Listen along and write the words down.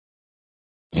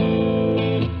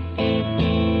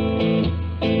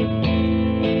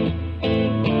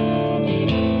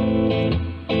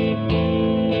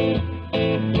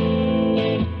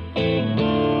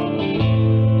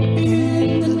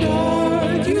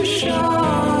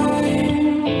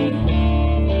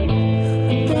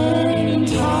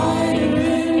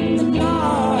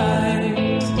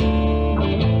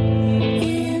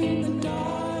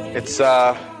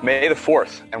May the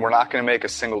 4th, and we're not going to make a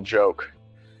single joke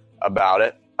about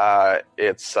it.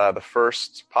 It's the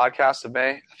first podcast of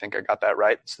May. I think I got that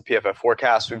right. It's the PFF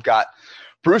forecast. We've got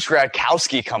Bruce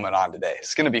Gradkowski coming on today.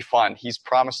 It's going to be fun. He's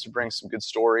promised to bring some good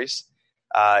stories.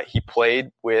 He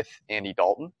played with Andy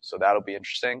Dalton, so that'll be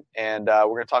interesting. And we're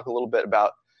going to talk a little bit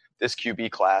about this QB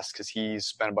class because he's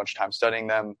spent a bunch of time studying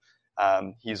them.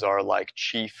 He's our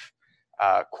chief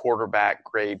quarterback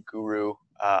grade guru,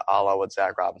 a la what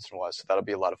Zach Robinson was. So that'll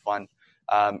be a lot of fun.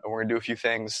 And we're going to do a few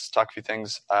things, talk a few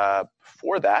things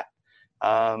before that.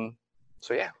 So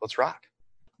yeah, let's rock.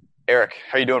 Eric,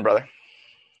 how you doing, brother?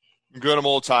 Good. I'm a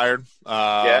little tired.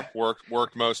 Yeah.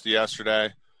 Worked most of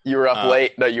yesterday. You were up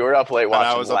late. No, you were up late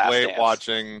watching. I was up late Dance.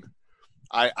 watching.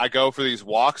 I go for these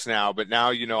walks now, but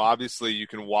now, obviously you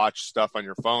can watch stuff on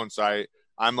your phone. So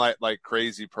I'm like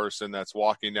crazy person that's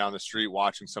walking down the street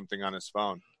watching something on his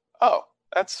phone. Oh,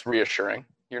 that's reassuring.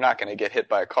 You're not going to get hit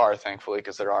by a car, thankfully,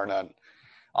 because there are none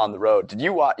on the road. Did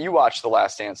you watch The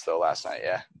Last Dance though last night?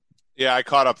 Yeah. Yeah, I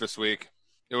caught up this week.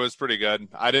 It was pretty good.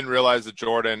 I didn't realize that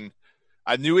Jordan.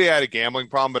 I knew he had a gambling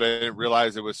problem, but I didn't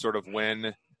realize it was sort of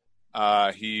when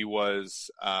he was,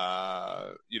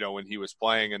 when he was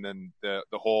playing, and then the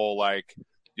whole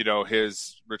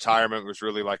his retirement was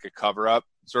really like a cover up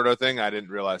sort of thing. I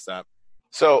didn't realize that.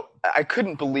 So I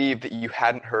couldn't believe that you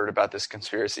hadn't heard about this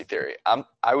conspiracy theory.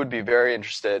 I would be very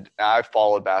interested. I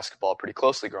followed basketball pretty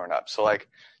closely growing up. So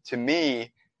to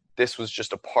me, this was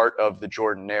just a part of the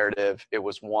Jordan narrative. It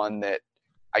was one that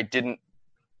I didn't,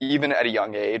 even at a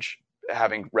young age,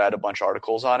 having read a bunch of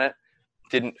articles on it,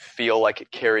 didn't feel like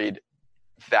it carried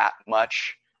that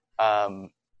much. I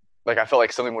felt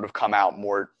like something would have come out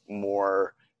more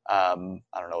I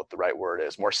don't know what the right word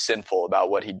is, more sinful about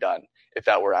what he'd done if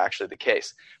that were actually the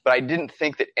case. But I didn't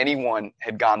think that anyone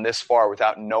had gone this far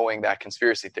without knowing that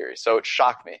conspiracy theory. So it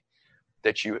shocked me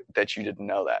that you didn't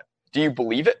know that. Do you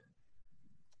believe it?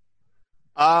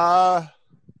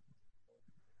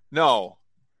 No.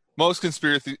 Most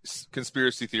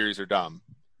conspiracy theories are dumb,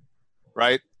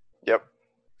 right? Yep.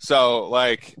 So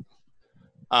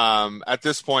at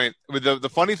this point,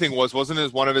 the funny thing wasn't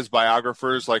it one of his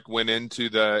biographers went into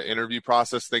the interview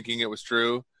process thinking it was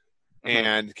true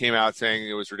and came out saying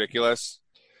it was ridiculous?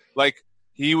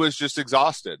 He was just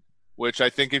exhausted, which I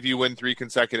think if you win 3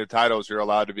 consecutive titles, you're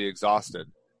allowed to be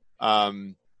exhausted.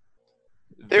 There's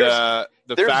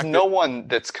no one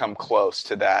that's come close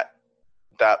to that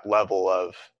level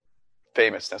of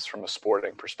famousness from a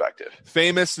sporting perspective.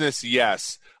 Famousness,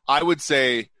 yes. I would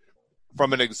say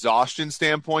from an exhaustion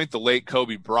standpoint, the late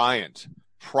Kobe Bryant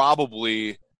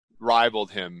probably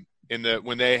rivaled him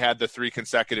when they had the 3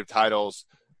 consecutive titles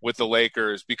with the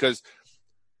Lakers because,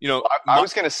 I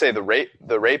was going to say the rape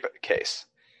case.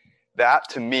 That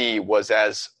to me was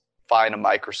as fine a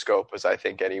microscope as I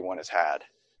think anyone has had.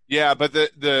 Yeah, but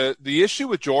the issue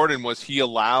with Jordan was he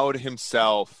allowed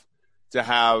himself to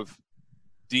have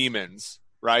demons,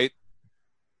 right?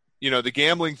 The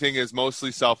gambling thing is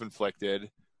mostly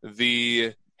self-inflicted.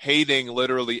 The hating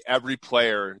literally every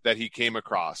player that he came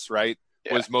across, right,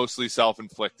 was mostly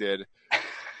self-inflicted.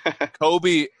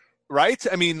 Kobe, right?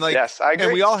 I mean, yes, I agree.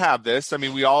 And we all have this. I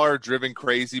mean, we all are driven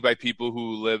crazy by people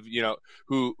who live,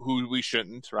 who we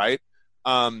shouldn't, right?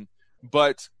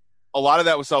 But a lot of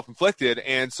that was self-inflicted,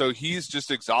 and so he's just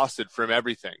exhausted from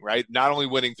everything, right? Not only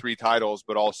winning 3 titles,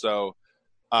 but also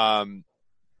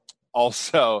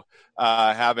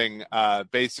having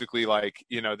basically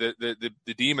the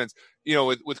demons.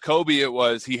 With Kobe, it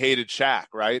was he hated Shaq,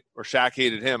 right? Or Shaq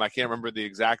hated him. I can't remember the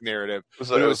exact narrative. It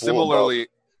was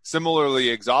similarly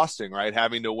exhausting, right?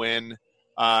 Having to win,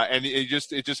 and it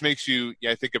just makes you,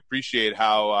 I think, appreciate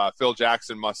how Phil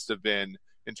Jackson must have been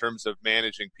in terms of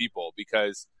managing people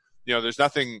because there's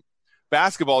nothing.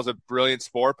 Basketball is a brilliant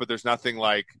sport, but there's nothing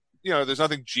there's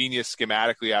nothing genius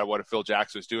schematically out of what Phil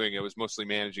Jackson was doing. It was mostly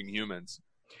managing humans.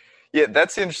 Yeah,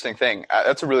 that's the interesting thing.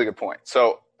 That's a really good point.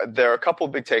 So there are a couple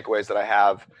of big takeaways that I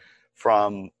have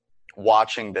from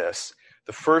watching this.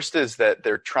 The first is that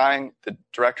the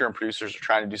director and producers are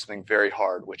trying to do something very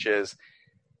hard, which is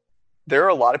there are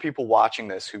a lot of people watching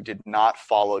this who did not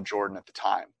follow Jordan at the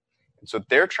time. And so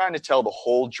they're trying to tell the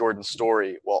whole Jordan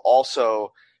story while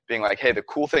also being like, hey, the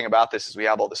cool thing about this is we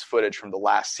have all this footage from the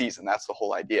last season. That's the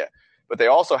whole idea. But they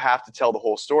also have to tell the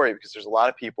whole story because there's a lot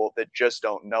of people that just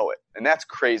don't know it. And that's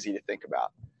crazy to think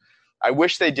about. I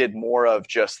wish they did more of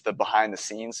just the behind the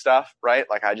scenes stuff, right?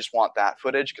 I just want that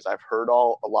footage because I've heard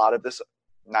a lot of this,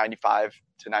 95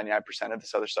 to 99% of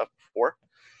this other stuff before.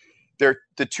 They're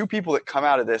the 2 people that come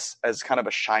out of this as kind of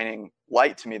a shining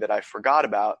light to me that I forgot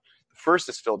about. The first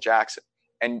is Phil Jackson.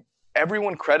 And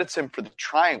everyone credits him for the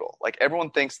triangle. Like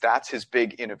everyone thinks that's his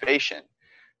big innovation.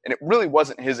 And it really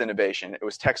wasn't his innovation. It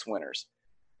was Tex Winter's.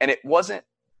 And it wasn't,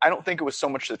 I don't think it was so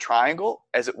much the triangle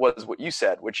as it was what you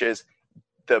said, which is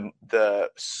the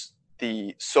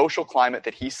social climate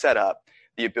that he set up,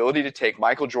 the ability to take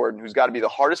Michael Jordan, who's got to be the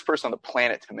hardest person on the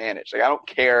planet to manage. Like, I don't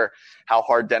care how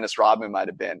hard Dennis Rodman might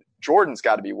have been. Jordan's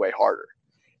got to be way harder.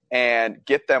 And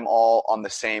get them all on the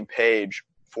same page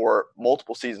for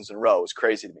multiple seasons in a row is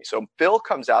crazy to me. So Phil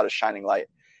comes out as shining light.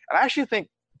 And I actually think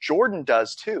Jordan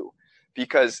does too,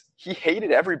 because he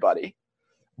hated everybody.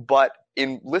 But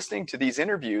in listening to these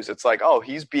interviews, it's like, oh,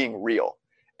 he's being real.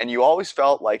 And you always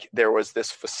felt like there was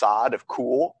this facade of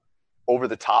cool over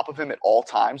the top of him at all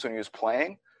times when he was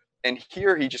playing. And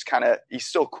here he just he's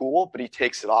still cool, but he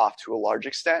takes it off to a large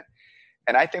extent.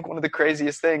 And I think one of the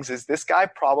craziest things is this guy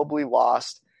probably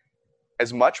lost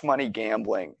as much money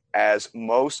gambling as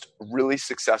most really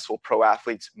successful pro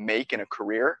athletes make in a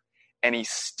career, and he's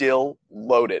still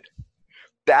loaded.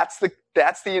 That's the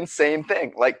insane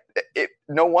thing. Like,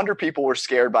 no wonder people were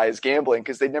scared by his gambling,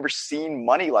 because they'd never seen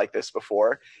money like this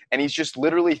before. And he's just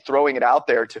literally throwing it out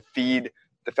there to feed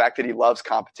the fact that he loves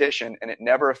competition, and it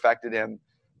never affected him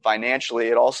financially.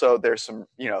 It also, there's some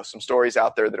stories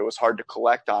out there that it was hard to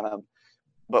collect on him,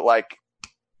 but like,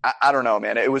 I don't know,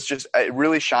 man. It was just, it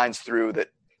really shines through that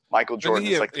Michael Jordan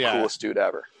is like the coolest dude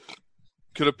ever.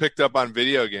 Could have picked up on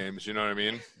video games, you know what I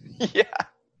mean?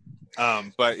 Yeah.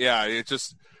 But yeah, it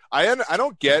just, I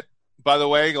don't get, by the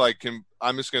way, like,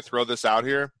 I'm just going to throw this out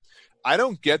here. I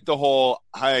don't get the whole,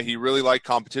 hey, he really liked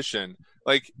competition.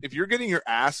 Like, if you're getting your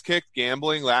ass kicked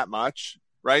gambling that much,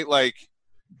 right? Like,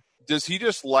 does he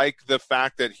just like the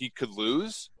fact that he could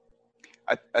lose?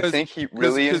 I think he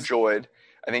really enjoyed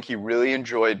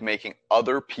making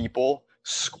other people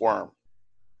squirm.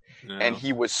 No. And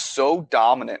he was so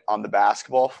dominant on the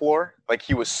basketball floor. Like,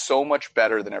 he was so much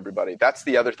better than everybody. That's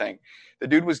the other thing. The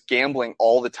dude was gambling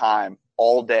all the time,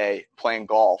 all day, playing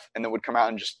golf, and then would come out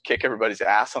and just kick everybody's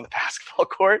ass on the basketball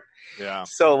court. Yeah.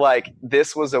 So, like,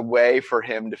 this was a way for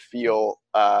him to feel,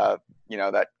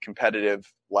 that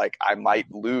competitive, like, I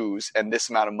might lose, and this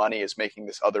amount of money is making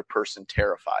this other person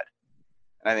terrified.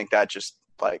 And I think that just,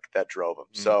 like, that drove him.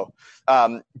 Mm-hmm. So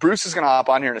Bruce is going to hop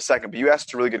on here in a second, but you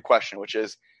asked a really good question, which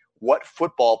is, what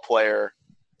football player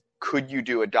could you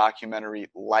do a documentary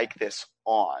like this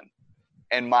on?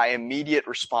 And my immediate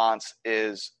response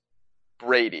is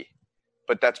Brady,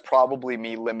 but that's probably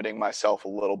me limiting myself a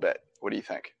little bit. What do you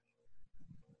think?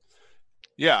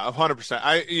 Yeah,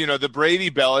 100%. The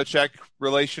Brady-Belichick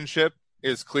relationship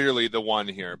is clearly the one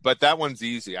here, but that one's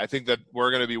easy. I think that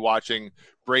we're going to be watching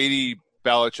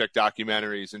Brady-Belichick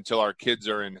documentaries until our kids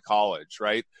are in college,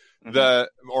 right?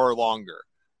 Mm-hmm. Or longer.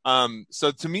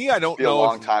 So to me, I don't know. A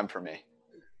long time for me.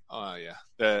 Oh yeah.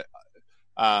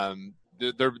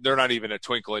 They're not even a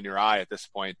twinkle in your eye at this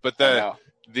point, but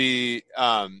the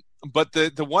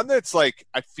one that's like,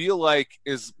 I feel like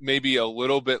is maybe a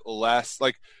little bit less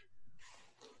like,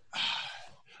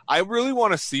 I really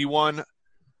want to see one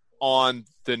on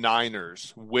the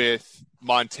Niners with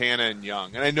Montana and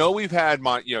Young. And I know we've had,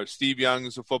 Steve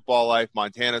Young's A Football Life,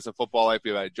 Montana's A Football Life.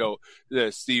 We've had Bill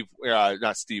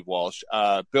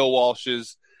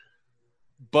Walsh's.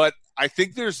 But I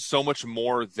think there's so much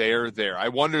more there. I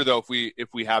wonder, though, if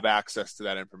we have access to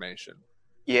that information.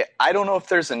 Yeah, I don't know if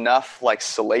there's enough, like,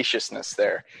 salaciousness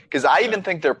there. Because I even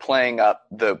think they're playing up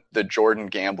the Jordan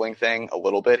gambling thing a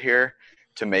little bit here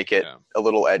to make it a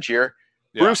little edgier.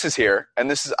 Yeah. Bruce is here, and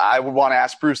I would want to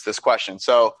ask Bruce this question.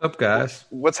 So, what's up, guys?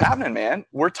 What's happening, man?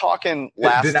 We're talking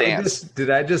Last Dance. Did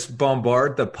I just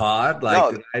bombard the pod? Like,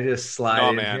 no, did I just slide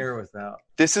in here without?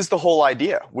 This is the whole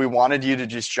idea. We wanted you to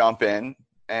just jump in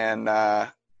and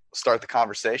start the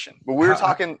conversation. But we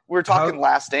were talking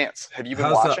Last Dance. Have you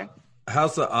been watching?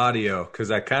 How's the audio? Because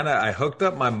I hooked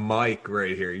up my mic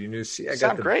right here. I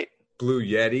got the great Blue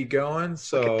Yeti going.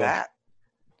 So look at that.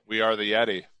 We are the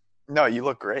Yeti. No, you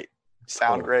look great.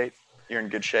 Sound great. You're in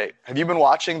good shape. Have you been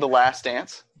watching The Last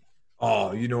Dance?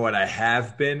 Oh, you know what? I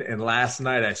have been. And last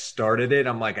night I started it.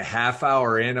 I'm like a half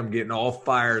hour in. I'm getting all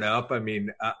fired up. I mean,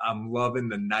 I'm loving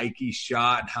the Nike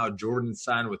shot and how Jordan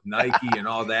signed with Nike and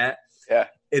all that. Yeah.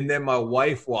 And then my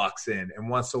wife walks in and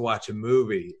wants to watch a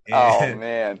movie. And oh,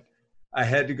 man. I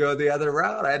had to go the other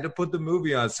route. I had to put the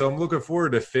movie on. So I'm looking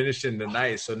forward to finishing the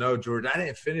night. So no, Jordan, I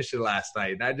didn't finish it last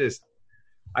night. And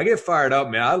I get fired up,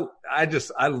 man.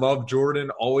 I love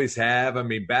Jordan, always have. I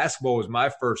mean, basketball was my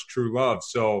first true love.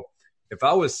 So if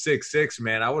I was 6'6",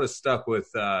 man, I would have stuck with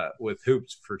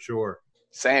hoops for sure.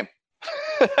 Same.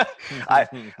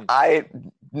 I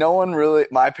no one really,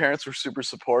 my parents were super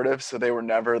supportive, so they were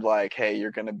never like, hey,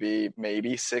 you're going to be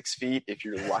maybe 6 feet if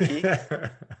you're lucky.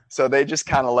 So they just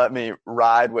kind of let me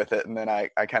ride with it. And then I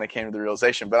kind of came to the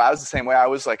realization, but I was the same way. I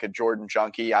was like a Jordan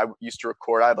junkie. I used to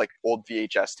record, I had like old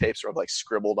VHS tapes where I've like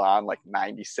scribbled on like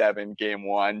 97 game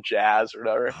 1 Jazz or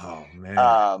whatever. Oh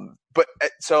man. But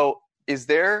so is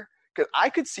there, because I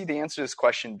could see the answer to this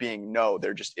question being no,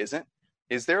 there just isn't.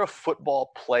 Is there a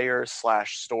football player /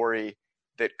 story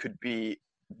that could be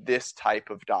this type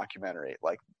of documentary?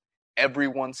 Like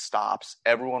everyone stops,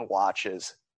 everyone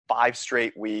watches, 5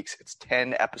 straight weeks. It's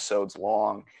 10 episodes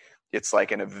long. It's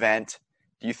like an event.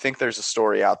 Do you think there's a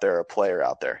story out there, a player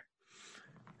out there?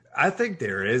 I think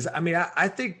there is. I mean, I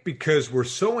think because we're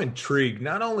so intrigued,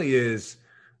 not only is,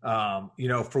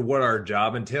 for what our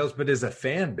job entails, but as a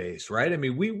fan base, right? I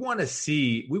mean, we want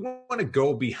to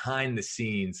go behind the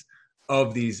scenes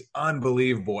of these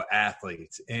unbelievable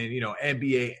athletes and,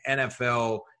 NBA,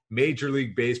 NFL, Major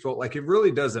League Baseball, like it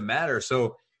really doesn't matter.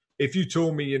 So if you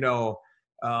told me,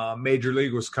 Major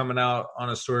League was coming out on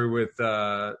a story with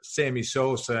Sammy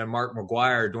Sosa and Mark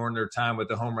McGwire during their time with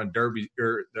the home run derby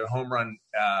or the home run.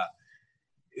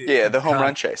 The home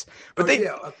run chase. But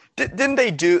didn't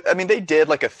they do? I mean, they did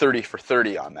like a 30 for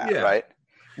 30 on that, right?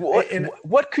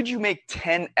 What could you make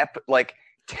 10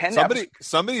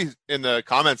 Somebody in the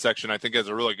comment section, I think, has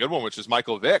a really good one, which is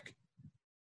Michael Vick.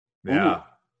 Yeah.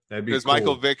 Because cool.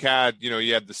 Michael Vick had, he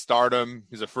had the stardom.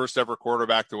 He's the first ever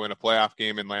quarterback to win a playoff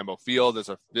game in Lambeau Field as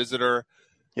a visitor.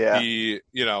 Yeah. He,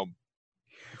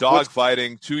 dog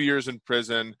fighting, 2 years in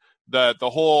prison. The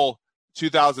whole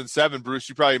 2007, Bruce,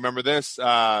 you probably remember this.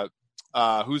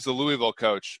 Who's the Louisville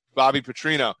coach? Bobby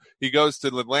Petrino. He goes to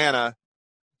Atlanta.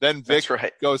 Then Vick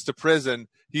goes to prison.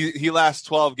 He lasts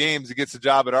 12 games. He gets a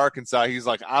job at Arkansas. He's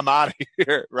like, I'm out of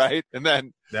here, right? And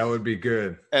then that would be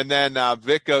good. And then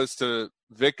Vick goes to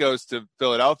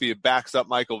Philadelphia, backs up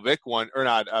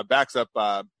backs up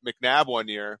McNabb one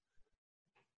year,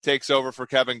 takes over for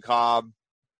Kevin Cobb,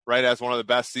 right? Has one of the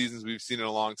best seasons we've seen in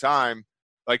a long time.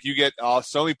 Like you get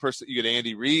you get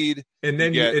Andy Reid, and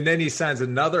then he signs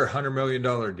another $100 million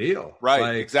deal,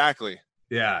 right? Exactly.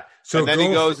 Yeah. So and then he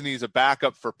goes and he's a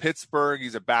backup for Pittsburgh.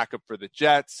 He's a backup for the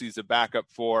Jets. He's a backup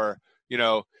for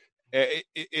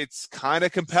it's kind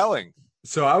of compelling.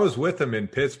 So I was with him in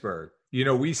Pittsburgh.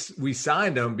 We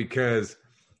signed him because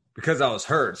I was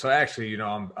hurt. So actually,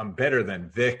 I'm better than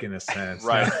Vic in a sense.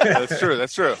 Right. That's true.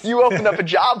 That's true. You opened up a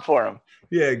job for him.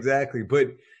 Yeah, exactly.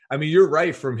 But I mean, you're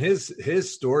right. From his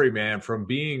story, man, from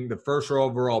being the first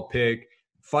overall pick,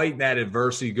 fighting that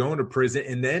adversity, going to prison,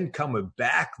 and then coming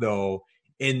back though,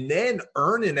 and then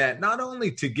earning that not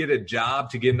only to get a job,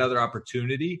 to get another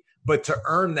opportunity, but to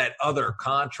earn that other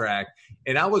contract.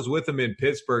 And I was with him in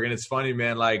Pittsburgh, and it's funny,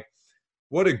 man, like,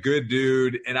 what a good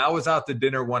dude. And I was out to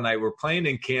dinner one night. We're playing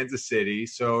in Kansas City.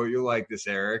 So you'll like this,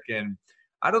 Eric. And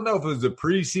I don't know if it was the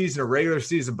preseason or regular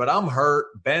season, but I'm hurt.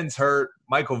 Ben's hurt.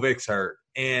 Michael Vick's hurt.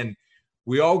 And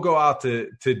we all go out to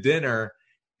dinner,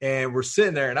 and we're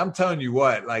sitting there. And I'm telling you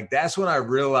what, like, that's when I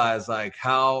realized, like,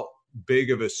 how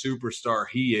big of a superstar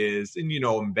he is. And,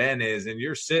 and Ben is. And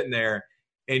you're sitting there,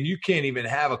 and you can't even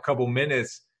have a couple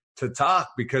minutes to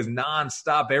talk because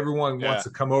nonstop everyone wants to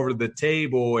come over to the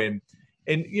table. And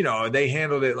they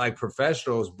handled it like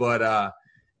professionals, but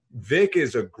Vic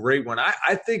is a great one.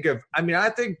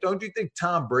 Don't you think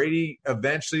Tom Brady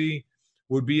eventually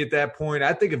would be at that point?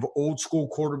 I think of old school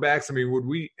quarterbacks. I mean, would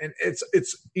we, and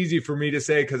it's easy for me to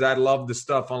say, cause I love the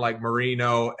stuff on like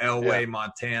Marino, Elway,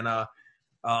 Montana.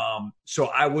 So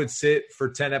I would sit for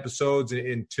 10 episodes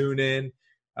and tune in.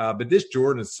 But this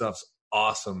Jordan stuff's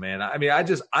awesome, man. I mean,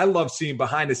 I love seeing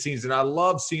behind the scenes, and I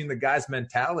love seeing the guy's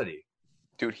mentality.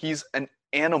 Dude, he's an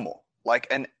animal, like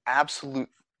an absolute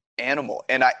animal.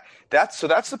 And that's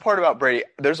the part about Brady.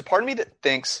 There's a part of me that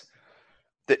thinks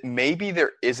that maybe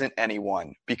there isn't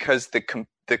anyone, because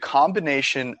the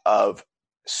combination of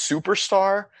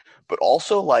superstar, but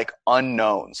also like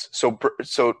unknowns. So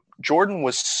Jordan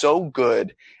was so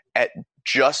good at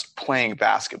just playing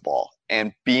basketball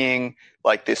and being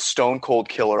like this stone cold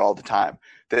killer all the time.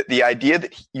 The idea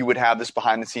that you would have this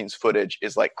behind the scenes footage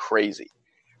is like crazy.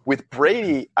 With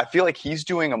Brady, I feel like he's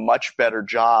doing a much better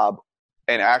job,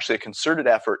 and actually a concerted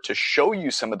effort to show you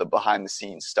some of the behind the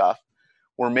scenes stuff,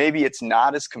 where maybe it's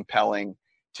not as compelling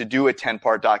to do a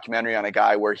 10-part documentary on a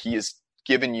guy where he has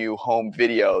given you home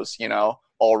videos,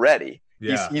 already.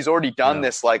 Yeah. He's already done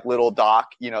this like little doc,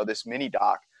 this mini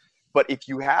doc. But if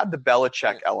you had the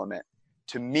Belichick element,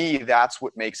 to me, that's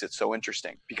what makes it so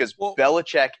interesting, because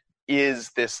Belichick is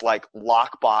this like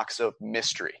lockbox of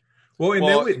mystery.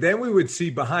 Well, then we would see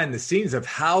behind the scenes of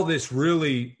how this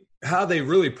really how they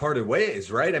really parted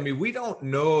ways, right? I mean, we don't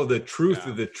know the truth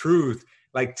of the truth.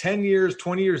 Like 10 years,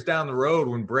 20 years down the road,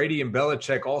 when Brady and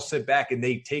Belichick all sit back and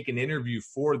they take an interview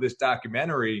for this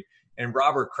documentary, and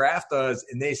Robert Kraft does,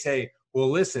 and they say, well,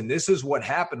 listen, this is what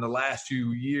happened the last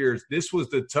few years. This was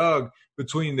the tug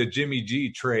between the Jimmy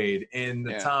G trade and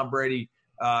the Tom Brady,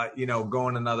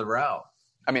 going another route.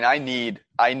 I mean, I need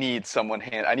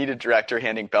a director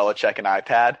handing Belichick an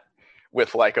iPad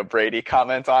with like a Brady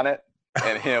comment on it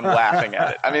and him laughing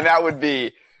at it. I mean, that would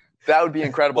be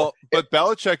incredible. Well, but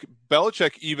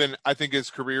Belichick even, I think his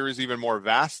career is even more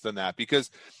vast than that, because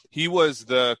he was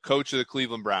the coach of the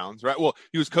Cleveland Browns, right? Well,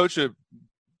 he was coach of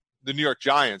the New York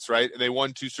Giants, right? And they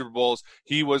won 2 Super Bowls.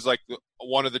 He was like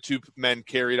one of the 2 men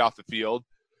carried off the field.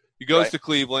 He goes to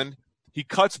Cleveland. He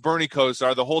cuts Bernie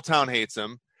Kosar. The whole town hates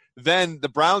him. Then the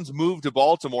Browns move to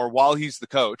Baltimore while he's the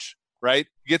coach, right?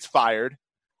 He gets fired,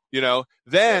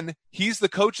 Then he's the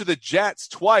coach of the Jets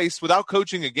twice without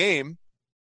coaching a game.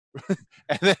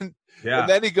 and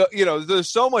then he go,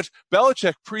 there's so much.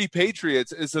 Belichick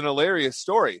pre-Patriots is an hilarious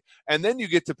story. And then you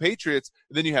get to Patriots,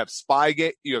 and then you have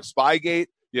Spygate, you have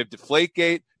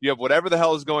Deflategate, you have whatever the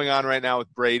hell is going on right now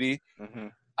with Brady. Mm-hmm.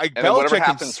 And then whatever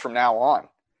happens from now on.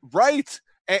 Right.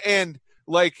 And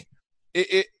like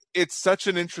it's such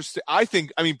an interesting,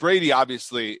 Brady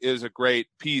obviously is a great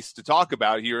piece to talk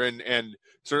about here, and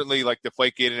certainly like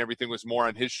Deflategate and everything was more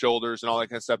on his shoulders and all that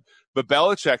kind of stuff. But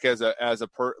Belichick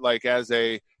as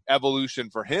a evolution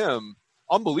for him,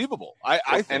 unbelievable.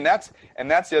 I think.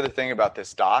 And that's the other thing about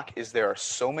this doc is there are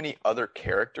so many other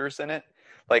characters in it.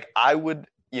 Like I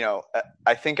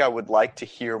think I would like to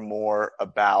hear more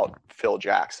about Phil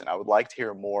Jackson. I would like to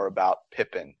hear more about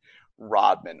Pippen,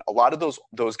 Rodman. A lot of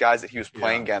those guys that he was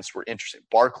playing against were interesting.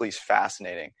 Barkley's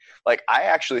fascinating. Like I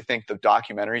actually think the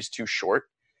documentary is too short.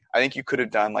 I think you could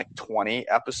have done like 20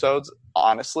 episodes,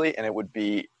 honestly, and it would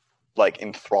be like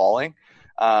enthralling.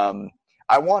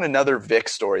 I want another Vic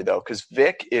story though, because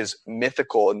Vic is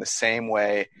mythical in the same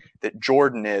way that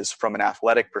Jordan is from an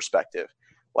athletic perspective.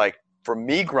 Like for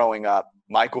me growing up,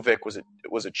 Michael Vick was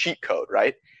a cheat code,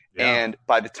 right? Yeah. And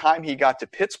by the time he got to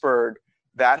Pittsburgh,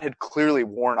 that had clearly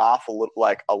worn off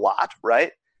a lot,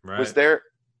 right?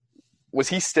 Was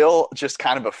he still just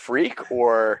kind of a freak,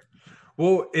 or?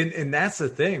 Well, and that's the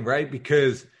thing, right?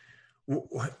 Because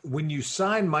when you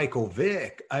sign Michael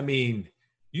Vick, I mean,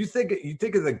 you think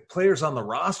of the players on the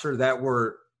roster that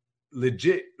were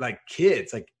legit like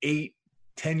kids, like 8,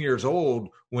 10 years old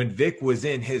when Vic was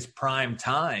in his prime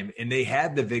time, and they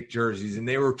had the Vic jerseys and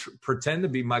they were pretend to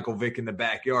be Michael Vick in the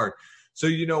backyard. So,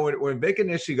 when Vic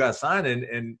initially got signed,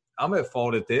 and I'm at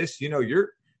fault at this, you're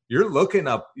looking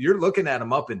at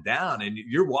him up and down, and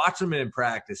you're watching him in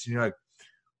practice, and you're like,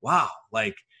 wow,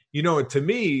 like, to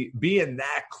me, being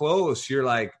that close, you're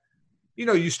like,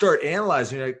 you start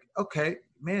analyzing, you're like, okay,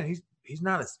 man, he's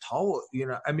not as tall,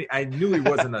 I mean, I knew he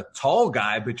wasn't a tall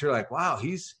guy, but you're like, wow,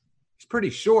 he's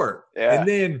pretty short. Yeah. And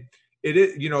then it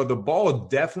is, the ball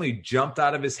definitely jumped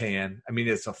out of his hand. I mean,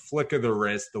 it's a flick of the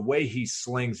wrist. The way he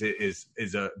slings it is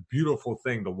a beautiful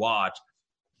thing to watch.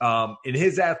 In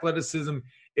his athleticism,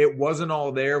 it wasn't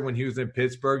all there when he was in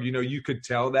Pittsburgh. You could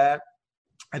tell that.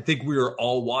 I think we were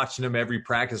all watching him every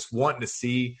practice, wanting to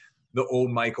see the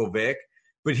old Michael Vick.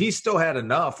 But he still had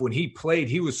enough. When he played,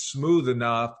 he was smooth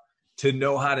enough to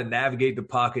know how to navigate the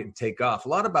pocket and take off. A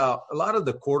lot of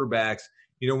the quarterbacks,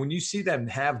 when you see them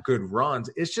have good runs,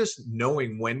 it's just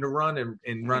knowing when to run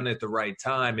and run at the right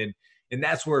time. And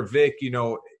that's where Vic,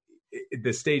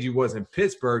 the stage he was in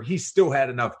Pittsburgh, he still had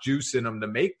enough juice in him to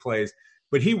make plays,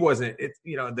 but he wasn't.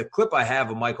 The clip I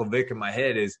have of Michael Vick in my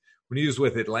head is when he was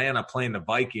with Atlanta playing the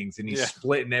Vikings, and he's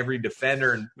splitting every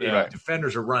defender, and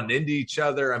defenders are running into each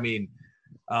other. I mean,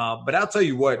 but I'll tell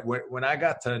you what, when I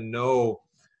got to know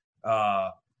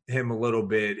him a little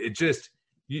bit,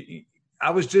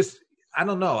 I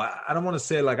don't know. I don't want to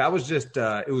say like I was just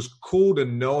it was cool to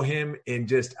know him, and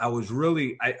just I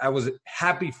was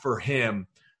happy for him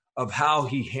of how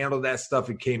he handled that stuff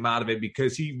and came out of it,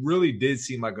 because he really did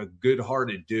seem like a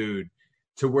good-hearted dude,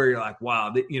 to where you're like,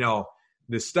 wow,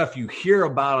 the stuff you hear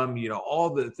about him, all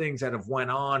the things that have went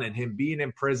on, and him being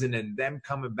in prison and them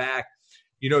coming back,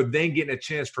 then getting a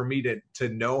chance for me to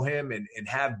know him and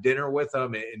have dinner with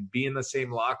him and be in the same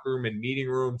locker room and meeting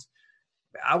rooms.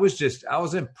 I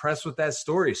was impressed with that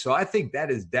story. So I think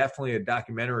that is definitely a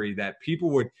documentary that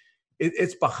people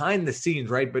it's behind the scenes,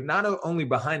 right? But not only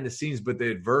behind the scenes, but the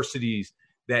adversities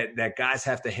that guys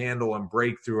have to handle and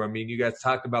break through. I mean, you guys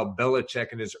talked about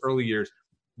Belichick in his early years.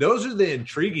 Those are the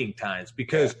intriguing times,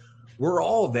 because we're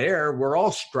all there. We're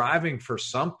all striving for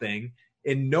something,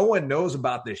 and no one knows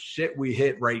about the shit we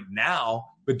hit right now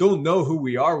but don't know who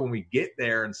we are when we get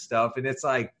there and stuff. And it's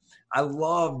like, I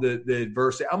love the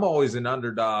adversity. I'm always an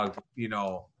underdog,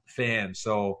 fan.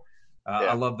 So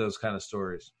I love those kind of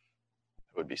stories.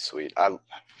 It would be sweet.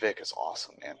 Vic is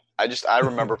awesome, man. I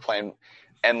remember playing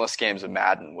endless games of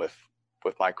Madden with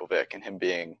Michael Vick and him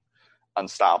being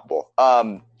unstoppable.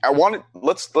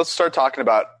 Let's start talking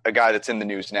about a guy that's in the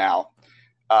news now,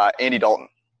 Andy Dalton,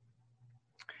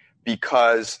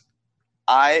 because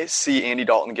I see Andy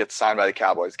Dalton get signed by the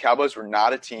Cowboys. The Cowboys were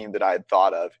not a team that I had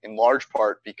thought of, in large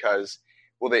part because,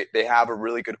 they have a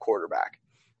really good quarterback.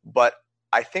 But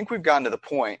I think we've gotten to the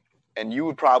point, and you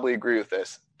would probably agree with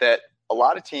this, that a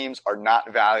lot of teams are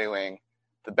not valuing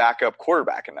the backup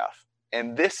quarterback enough.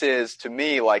 And this is, to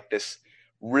me, like this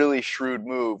really shrewd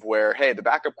move where, hey, the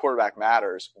backup quarterback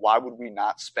matters. Why would we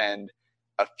not spend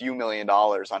a few $1 million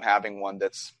on having one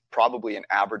that's probably an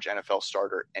average NFL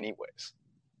starter anyways?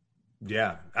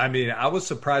 Yeah. I mean, I was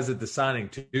surprised at the signing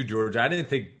too, George. I didn't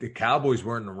think the Cowboys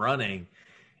were in the running.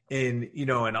 And,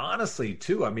 and honestly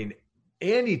too, I mean,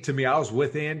 Andy, to me, I was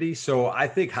with Andy, so I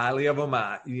think highly of him.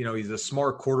 He's a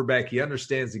smart quarterback. He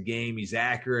understands the game. He's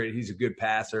accurate. He's a good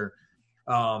passer.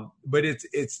 But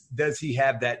it's does he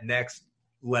have that next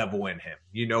level in him?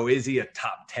 Is he a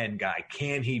top 10 guy?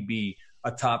 Can he be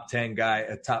a top 10 guy,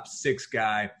 a top 6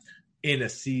 guy in a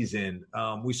season?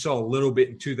 We saw a little bit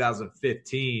in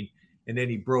 2015, and then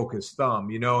he broke his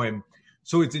thumb, and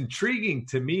so it's intriguing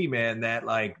to me, man, that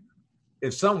like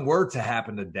if something were to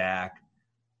happen to Dak,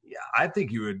 I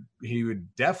think he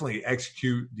would definitely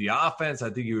execute the offense. I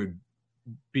think he would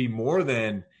be more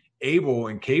than able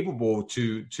and capable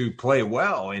to play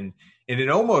well. And it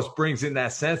almost brings in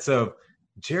that sense of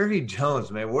Jerry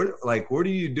Jones, man, what are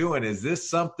you doing? Is this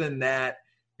something that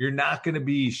you're not going to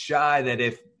be shy that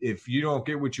if you don't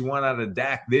get what you want out of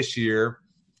Dak this year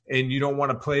and you don't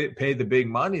want to pay the big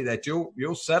money, that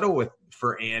you'll settle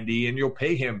for Andy and you'll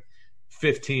pay him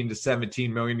 15 to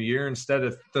 17 million a year instead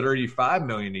of 35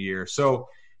 million a year. So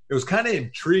it was kind of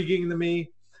intriguing to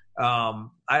me.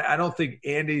 I don't think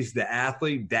Andy's the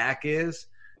athlete Dak is.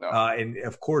 No. And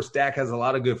of course, Dak has a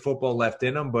lot of good football left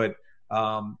in him, but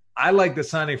I like the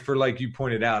signing for, like you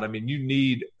pointed out. I mean, you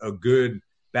need a good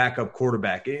backup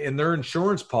quarterback and their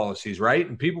insurance policies, right?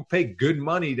 And people pay good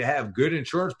money to have good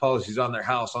insurance policies on their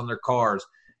house, on their cars.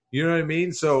 You know what I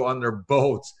mean? So on their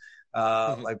boats.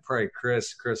 Like probably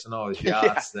Chris and all his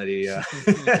yachts that he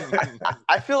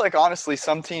I feel like honestly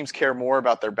some teams care more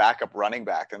about their backup running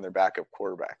back than their backup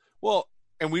quarterback. Well,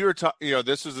 and we were talking,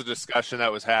 this was a discussion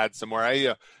that was had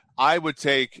somewhere. I would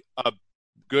take a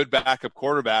good backup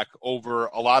quarterback over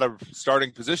a lot of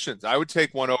starting positions. I would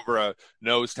take one over a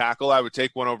nose tackle. I would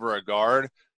take one over a guard.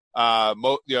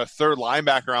 Third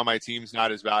linebacker on my team's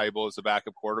not as valuable as a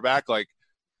backup quarterback. Like,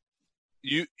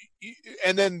 You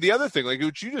and then the other thing, like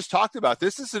what you just talked about,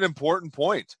 this is an important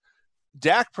point.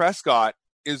 Dak Prescott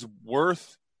is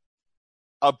worth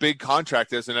a big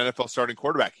contract as an NFL starting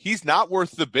quarterback. He's not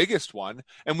worth the biggest one.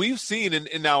 And we've seen,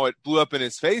 and now it blew up in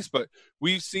his face, but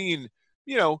we've seen,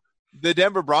 the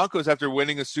Denver Broncos, after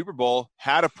winning a Super Bowl,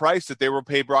 had a price that they were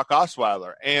pay Brock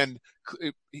Osweiler. And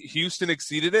Houston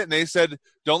exceeded it, and they said,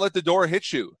 don't let the door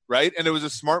hit you, right? And it was a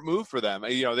smart move for them.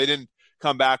 They didn't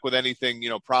come back with anything,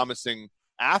 promising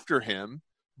after him.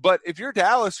 But if you're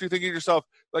Dallas, you're thinking to yourself,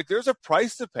 like, there's a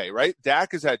price to pay, right?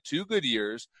 Dak has had 2 good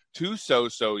years, 2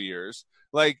 so-so years.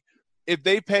 Like, if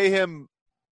they pay him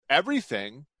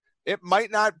everything, it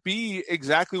might not be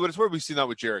exactly what it's worth. We've seen that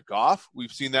with Jared Goff.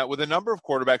 We've seen that with a number of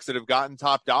quarterbacks that have gotten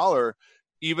top dollar,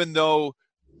 even though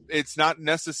it's not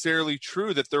necessarily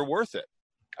true that they're worth it.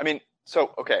 I mean,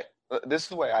 so, okay, this is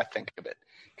the way I think of it.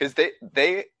 Because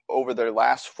they over their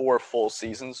last 4 full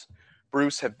seasons,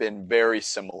 Bruce, have been very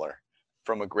similar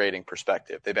from a grading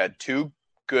perspective. They've had 2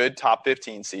 good top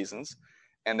 15 seasons,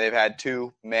 and they've had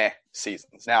 2 meh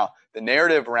seasons. Now, the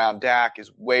narrative around Dak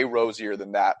is way rosier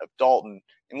than that of Dalton,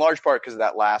 in large part because of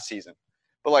that last season.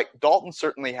 But, like, Dalton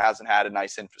certainly hasn't had a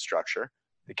nice infrastructure.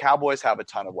 The Cowboys have a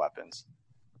ton of weapons.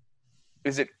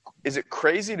 Is it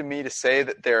crazy to me to say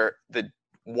that they're the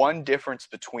one difference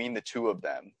between the two of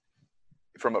them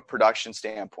from a production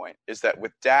standpoint is that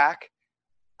with Dak,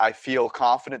 I feel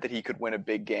confident that he could win a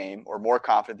big game, or more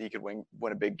confident that he could win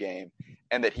a big game,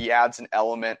 and that he adds an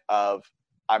element of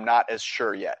I'm not as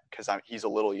sure yet because he's a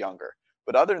little younger.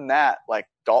 But other than that, like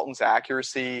Dalton's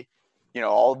accuracy,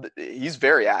 he's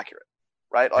very accurate,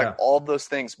 right? Like all of those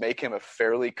things make him a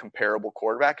fairly comparable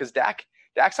quarterback because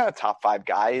Dak's not a top 5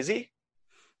 guy, is he?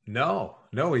 No,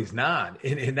 he's not.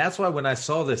 And that's why when I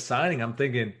saw this signing, I'm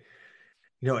thinking,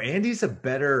 Andy's a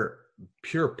better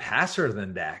pure passer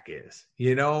than Dak is,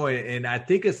 and I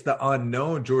think it's the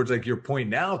unknown, George, like you're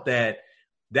pointing out, that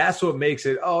that's what makes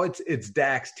it, it's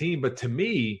Dak's team. But to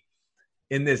me,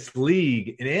 in this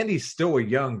league, and Andy's still a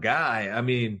young guy, I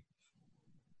mean,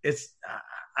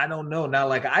 I don't know. Now,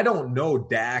 like, I don't know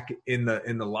Dak in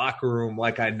the locker room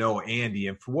like I know Andy.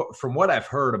 And from what I've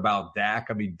heard about Dak,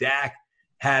 I mean, Dak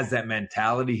has that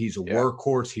mentality. He's a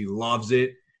workhorse. He loves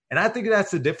it. And I think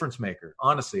that's the difference maker.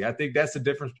 Honestly, I think that's the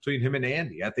difference between him and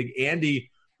Andy. I think Andy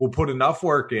will put enough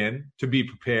work in to be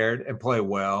prepared and play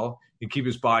well and keep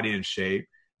his body in shape.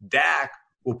 Dak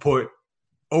will put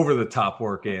over the top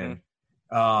work in.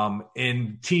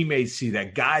 And teammates see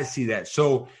that. Guys see that.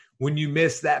 So when you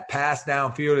miss that pass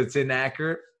downfield, it's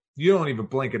inaccurate. You don't even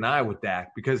blink an eye with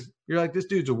Dak because you're like, this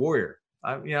dude's a warrior.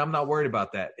 I'm not worried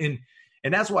about that. And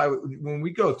that's why when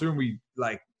we go through and we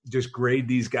like just grade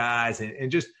these guys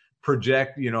and just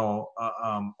project,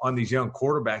 on these young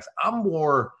quarterbacks, I'm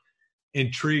more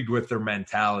intrigued with their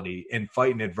mentality and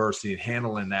fighting adversity and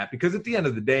handling that, because at the end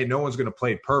of the day, no one's going to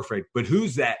play perfect, but who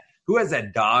has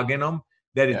that dog in them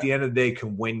that at the end of the day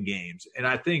can win games? And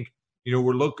I think,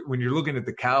 when you're looking at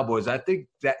the Cowboys, I think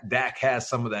that Dak has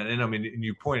some of that in him. And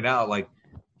you point out, like,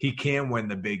 he can win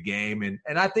the big game. And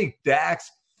I think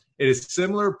Dak's at a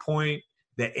similar point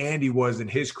that Andy was in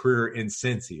his career in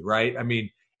Cincy, right? I mean,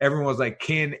 everyone was like,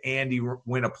 can Andy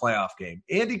win a playoff game?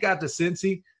 Andy got to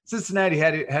Cincy. Cincinnati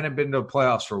hadn't been to the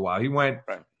playoffs for a while. He went,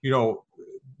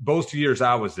 both years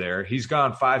I was there. He's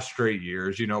gone 5 straight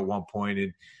years, at one point.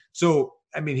 And so,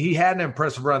 I mean, he had an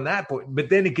impressive run that point, but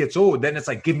then it gets old. Then it's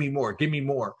like, give me more.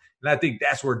 And I think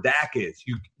that's where Dak is.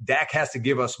 Dak has to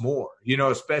give us more,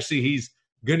 especially he's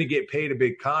going to get paid a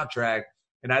big contract.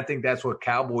 And I think that's what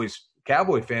Cowboy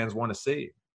fans want to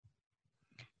see.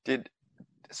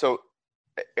 So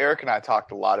Eric and I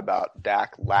talked a lot about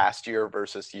Dak last year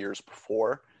versus years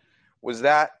before. Was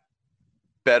that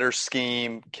better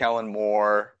scheme, Kellen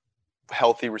Moore,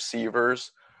 healthy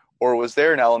receivers, or was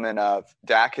there an element of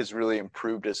Dak has really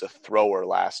improved as a thrower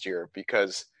last year?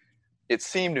 Because it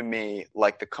seemed to me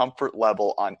like the comfort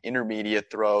level on intermediate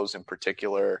throws in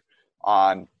particular,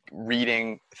 on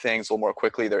reading things a little more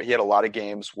quickly there. He had a lot of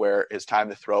games where his time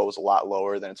to throw was a lot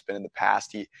lower than it's been in the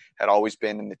past. He had always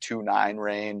been in the 2.9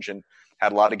 range and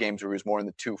had a lot of games where he was more in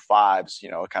the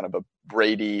 2.5s, kind of a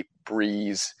Brady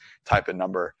Breeze type of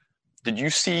number. Did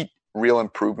you see real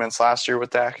improvements last year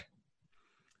with Dak?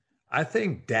 I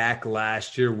think Dak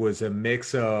last year was a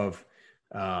mix of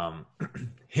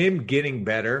him getting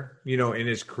better, in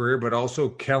his career, but also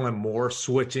Kellen Moore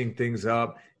switching things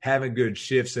up, having good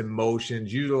shifts and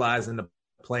motions, utilizing the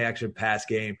play action pass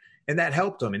game. And that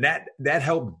helped him. And that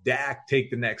helped Dak take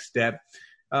the next step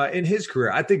in his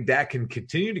career. I think Dak can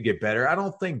continue to get better. I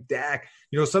don't think Dak,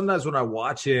 sometimes when I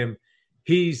watch him,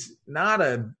 he's not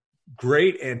a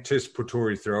great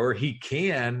anticipatory thrower. He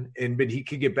can, but he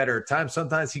could get better at times.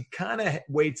 Sometimes he kind of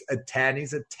waits a tad.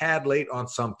 He's a tad late on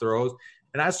some throws.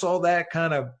 And I saw that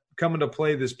kind of come into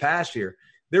play this past year.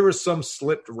 There was some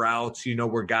slipped routes,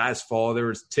 where guys fall. There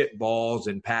was tip balls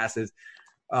and passes.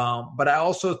 But I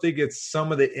also think it's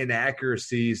some of the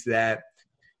inaccuracies that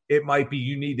it might be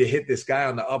you need to hit this guy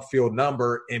on the upfield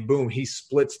number and boom, he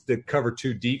splits the cover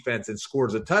 2 defense and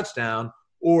scores a touchdown,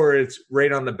 or it's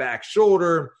right on the back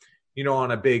shoulder,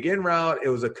 on a big in route. It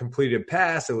was a completed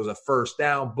pass. It was a first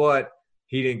down, but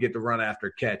he didn't get the run after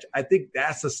catch. I think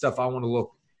that's the stuff I want to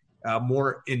look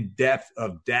more in depth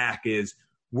of Dak is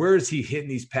where is he hitting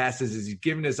these passes? Is he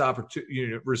giving his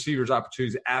receivers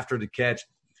opportunities after the catch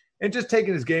and just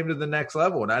taking his game to the next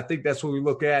level? And I think that's what we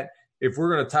look at if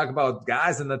we're going to talk about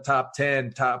guys in the top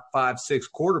 10, top 5, 6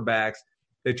 quarterbacks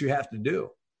that you have to do.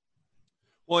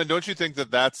 Well, and don't you think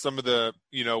that that's some of the,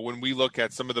 when we look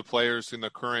at some of the players in the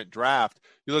current draft,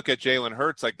 you look at Jalen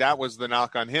Hurts, like that was the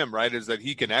knock on him, right? Is that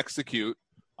he can execute.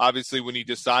 Obviously, when he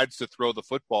decides to throw the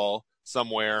football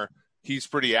somewhere, he's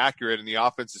pretty accurate and the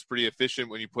offense is pretty efficient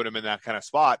when you put him in that kind of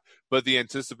spot. But the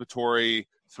anticipatory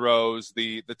throws,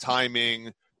 the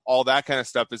timing, all that kind of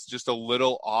stuff is just a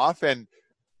little off. And,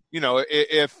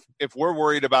 if we're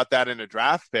worried about that in a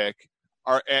draft pick,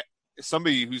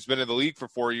 somebody who's been in the league for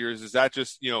 4 years, is that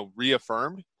just,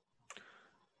 reaffirmed?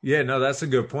 Yeah, no, that's a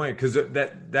good point, because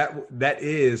that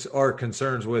is our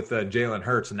concerns with Jalen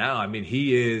Hurts now. I mean,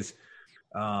 he is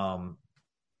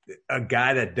a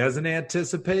guy that doesn't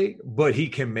anticipate, but he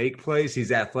can make plays.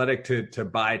 He's athletic to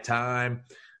buy time.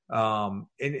 And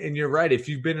you're right. If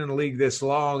you've been in the league this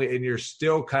long and you're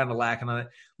still kind of lacking on it,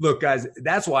 look, guys,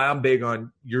 that's why I'm big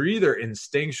on you're either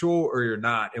instinctual or you're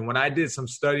not. And when I did some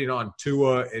studying on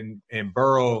Tua and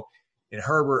Burrow and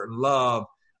Herbert and Love,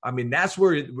 I mean, that's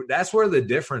where the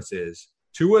difference is.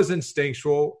 Tua's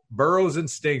instinctual, Burrow's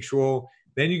instinctual.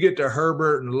 Then you get to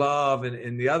Herbert and Love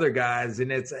and the other guys,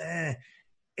 and it's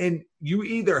And you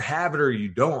either have it or you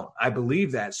don't. I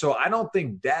believe that. So I don't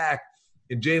think Dak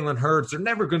and Jalen Hurts are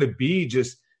never going to be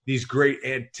just these great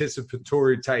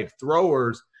anticipatory type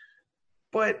throwers.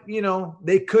 But,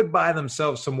 they could buy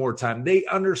themselves some more time. They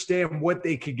understand what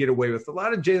they could get away with. A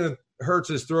lot of Jalen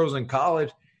Hurts' throws in college,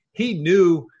 he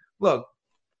knew, look,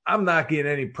 I'm not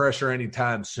getting any pressure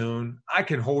anytime soon. I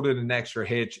can hold it an extra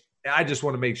hitch. I just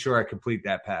want to make sure I complete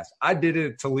that pass. I did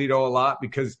it at Toledo a lot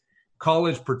because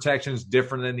college protection is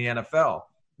different than the NFL.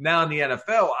 Now in the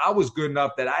NFL, I was good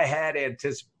enough that I had to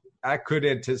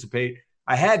anticipate.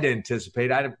 I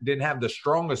didn't have the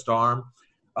strongest arm,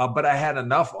 but I had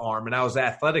enough arm and I was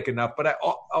athletic enough. But I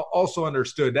also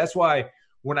understood. That's why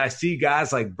when I see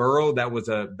guys like Burrow, that was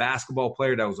a basketball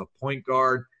player, that was a point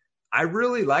guard, I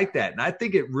really like that. And I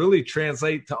think it really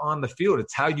translates to on the field.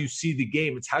 It's how you see the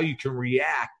game. It's how you can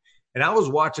react. And I was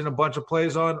watching a bunch of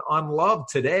plays on Love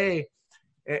today,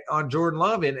 on Jordan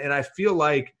Love, and I feel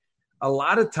like a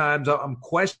lot of times I'm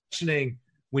questioning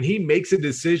when he makes a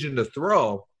decision to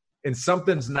throw and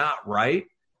something's not right.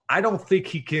 I don't think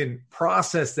he can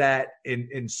process that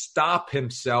and stop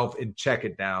himself and check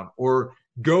it down or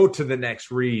go to the next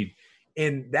read.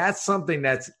 And that's something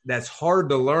that's hard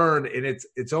to learn. And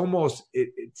it's almost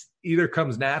it's either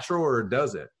comes natural or it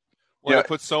doesn't. Well, it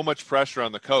puts so much pressure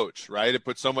on the coach, right? It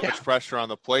puts so much pressure on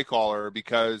the play caller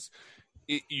because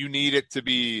you need it to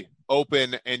be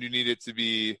open and you need it to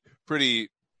be pretty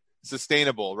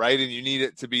sustainable, right? And you need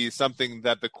it to be something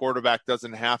that the quarterback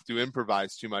doesn't have to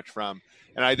improvise too much from.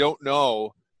 And I don't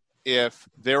know if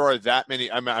there are that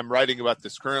many. I'm writing about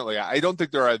this currently. I don't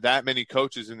think there are that many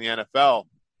coaches in the NFL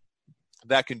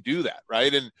that can do that,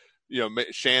 right? And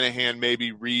Shanahan,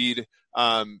 maybe Reed,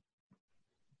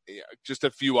 just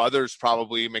a few others,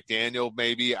 probably McDaniel,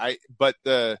 maybe. But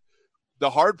the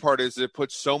hard part is it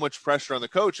puts so much pressure on the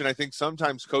coach, and I think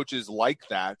sometimes coaches like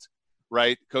that,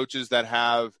 right? Coaches that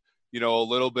have a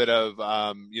little bit of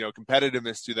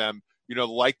competitiveness to them,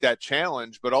 like that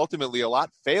challenge, but ultimately a lot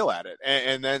fail at it,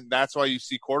 and then that's why you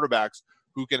see quarterbacks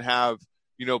who can have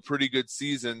pretty good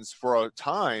seasons for a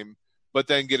time, but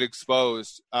then get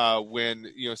exposed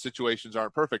when situations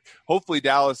aren't perfect. Hopefully,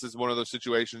 Dallas is one of those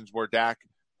situations where Dak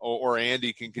or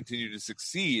Andy can continue to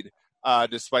succeed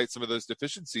despite some of those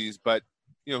deficiencies, but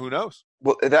who knows?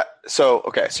 Well, so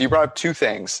you brought up two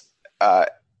things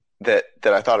that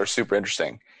I thought are super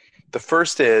interesting. The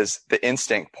first is the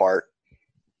instinct part,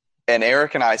 and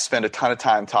Eric and I spend a ton of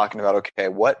time talking about, okay,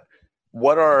 what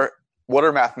are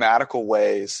mathematical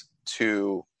ways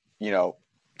to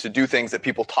do things that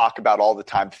people talk about all the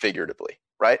time figuratively,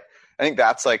 right? I think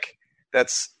that's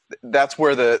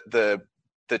where the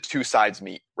two sides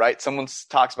meet, right? Someone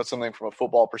talks about something from a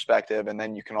football perspective, and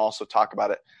then you can also talk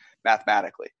about it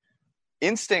mathematically.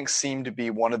 Instincts seem to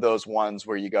be one of those ones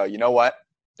where you go, you know what?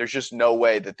 There's just no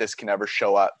way that this can ever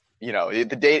show up.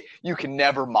 The data, you can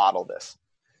never model this.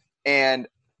 And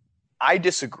I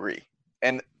disagree.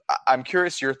 And I'm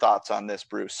curious your thoughts on this,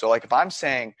 Bruce. So if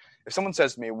someone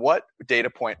says to me, what data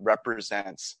point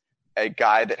represents a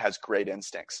guy that has great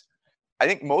instincts? I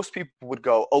think most people would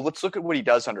go, oh, let's look at what he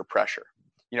does under pressure.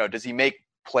 Does he make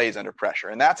plays under pressure?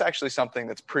 And that's actually something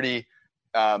that's pretty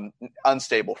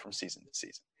unstable from season to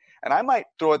season. And I might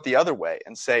throw it the other way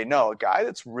and say, no, a guy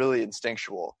that's really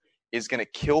instinctual is going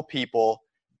to kill people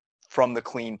from the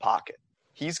clean pocket.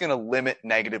 He's going to limit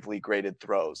negatively graded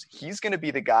throws. He's going to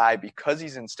be the guy, because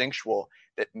he's instinctual,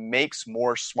 that makes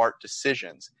more smart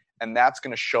decisions. And that's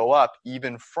going to show up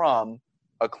even from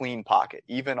a clean pocket,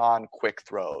 even on quick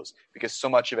throws, because so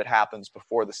much of it happens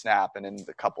before the snap and in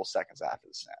the couple seconds after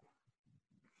the snap.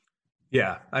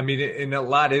 Yeah, I mean, and a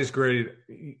lot is great.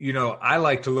 I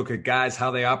like to look at guys,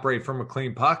 how they operate from a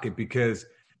clean pocket, because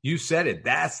you said it,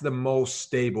 that's the most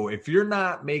stable. If you're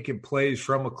not making plays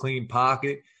from a clean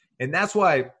pocket, and that's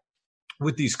why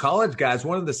with these college guys,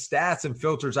 one of the stats and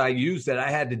filters I used that I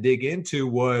had to dig into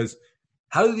was,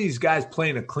 how do these guys play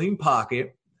in a clean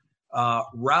pocket,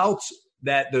 routes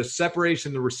that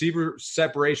the receiver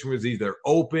separation was either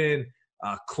open,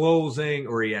 closing,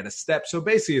 or he had a step. So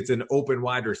basically it's an open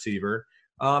wide receiver.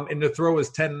 And the throw is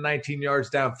 10 to 19 yards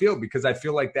downfield, because I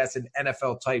feel like that's an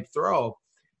NFL type throw.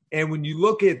 And when you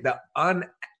look at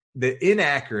the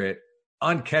inaccurate,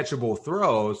 uncatchable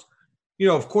throws,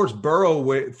 of course,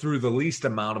 Burrow threw the least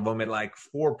amount of them at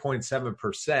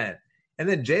 4.7%. And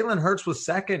then Jalen Hurts was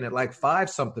second at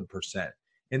 5-something%.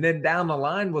 And then down the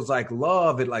line was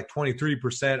Love at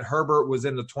 23%. Herbert was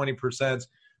in the 20%.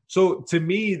 So to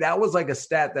me, that was a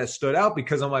stat that stood out,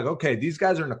 because I'm okay, these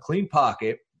guys are in a clean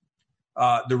pocket.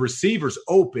 The receiver's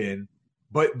open.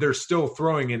 but they're still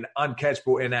throwing an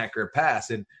uncatchable, inaccurate pass.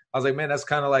 And I was like, man, that's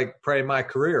kind of like probably my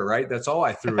career, right? That's all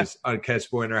I threw is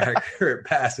uncatchable, inaccurate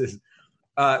passes.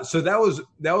 So that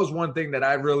was one thing that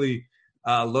I really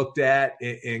looked at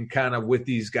and kind of with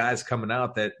these guys coming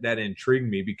out that intrigued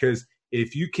me, because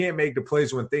if you can't make the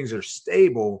plays when things are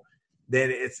stable,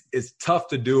 then it's tough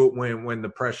to do it when the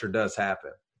pressure does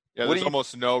happen. Yeah, there's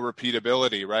almost no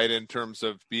repeatability, right, in terms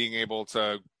of being able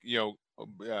to,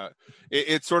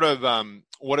 it's sort of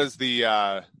what is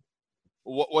the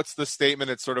what's the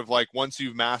statement? It's sort of like once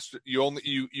you've mastered,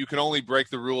 you can only break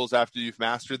the rules after you've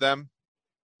mastered them.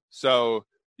 So,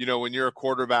 when you're a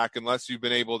quarterback, unless you've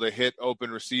been able to hit open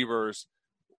receivers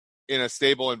in a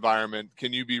stable environment,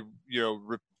 can you be,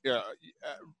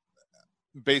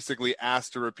 basically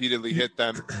asked to repeatedly hit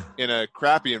them in a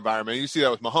crappy environment? You see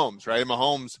that with Mahomes, right?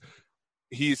 Mahomes,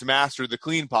 he's mastered the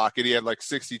clean pocket. He had like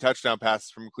 60 touchdown passes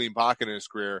from clean pocket in his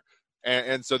career.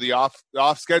 And so the off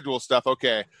schedule stuff,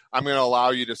 okay, I'm going to allow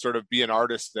you to sort of be an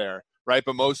artist there, right?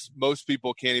 But most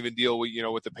people can't even deal with,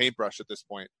 with the paintbrush at this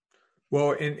point.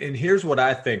 Well, and here's what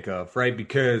I think of, right?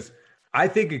 Because I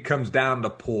think it comes down to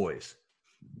poise.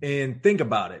 And think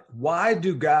about it. Why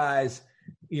do guys,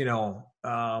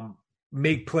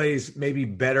 make plays maybe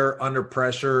better under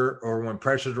pressure or when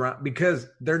pressure's around? Because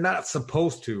they're not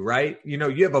supposed to, right? You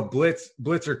have a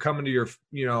blitzer coming to your,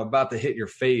 about to hit your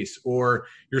face, or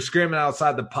you're screaming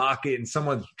outside the pocket and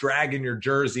someone's dragging your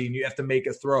jersey and you have to make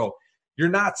a throw. You're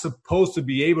not supposed to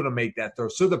be able to make that throw.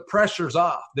 So the pressure's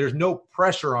off. There's no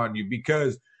pressure on you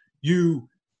because you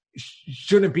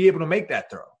shouldn't be able to make that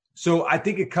throw. So I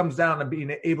think it comes down to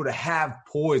being able to have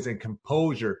poise and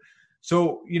composure.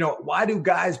 So, why do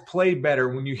guys play better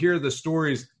when you hear the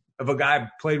stories of a guy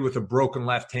played with a broken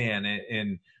left hand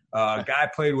and a guy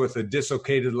played with a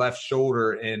dislocated left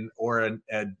shoulder or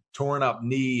a torn up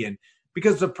knee? And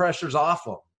because the pressure's off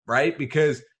them, right?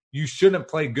 Because you shouldn't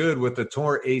play good with a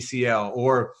torn ACL.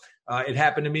 Or it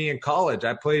happened to me in college.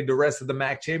 I played the rest of the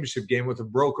MAC championship game with a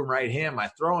broken right hand, my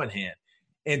throwing hand.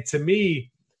 And to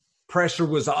me, pressure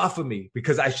was off of me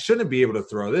because I shouldn't be able to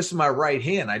throw. This is my right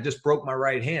hand. I just broke my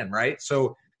right hand, right?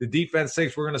 So the defense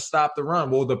thinks we're going to stop the run.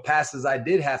 Well, the passes I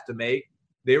did have to make,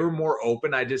 they were more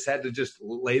open. I just had to just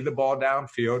lay the ball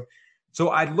downfield. So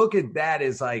I look at that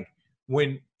as like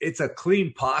when it's a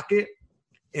clean pocket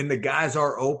and the guys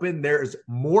are open, there's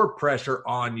more pressure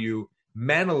on you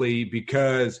mentally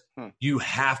because you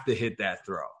have to hit that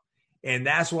throw. And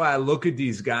that's why I look at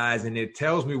these guys and it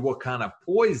tells me what kind of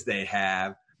poise they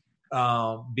have.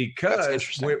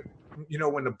 Because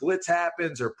when the blitz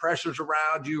happens or pressure's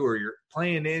around you or you're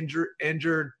playing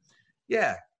injured,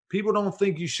 yeah, people don't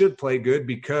think you should play good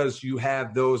because you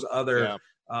have those other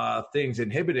things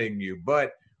inhibiting you.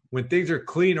 But when things are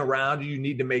clean around you, you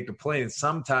need to make the play. And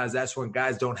sometimes that's when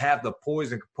guys don't have the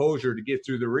poise and composure to get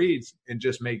through the reads and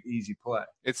just make easy play.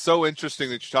 It's so interesting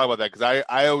that you talk about that because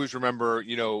I always remember,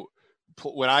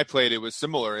 when I played, it was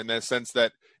similar in the sense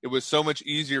that it was so much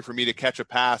easier for me to catch a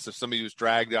pass if somebody was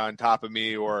dragged on top of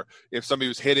me or if somebody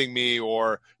was hitting me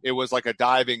or it was like a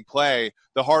diving play.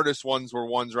 The hardest ones were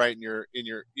ones right in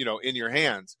your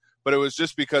hands. But it was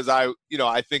just because I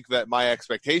think that my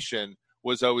expectation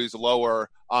was always lower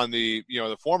on the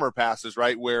former passes,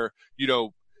 right? Where,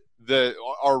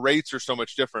 our rates are so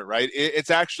much different, right?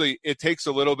 It takes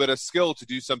a little bit of skill to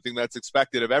do something that's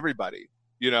expected of everybody,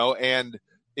 and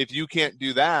if you can't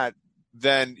do that,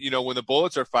 then, when the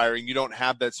bullets are firing, you don't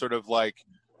have that sort of like,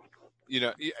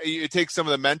 it takes some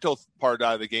of the mental part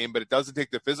out of the game, but it doesn't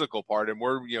take the physical part. And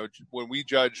we're, when we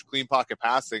judge clean pocket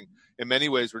passing, in many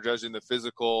ways, we're judging the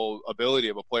physical ability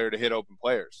of a player to hit open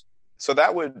players. So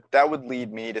that would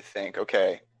lead me to think,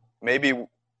 okay, maybe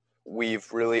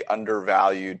we've really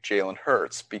undervalued Jalen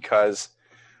Hurts because,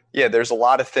 there's a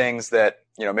lot of things that,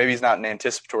 maybe he's not an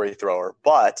anticipatory thrower,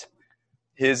 but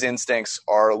his instincts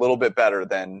are a little bit better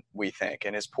than we think,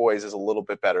 and his poise is a little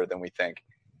bit better than we think.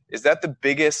 Is that the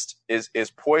biggest? Is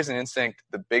poise and instinct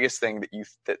the biggest thing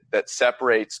that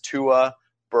separates Tua,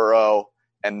 Burrow,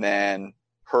 and then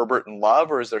Herbert and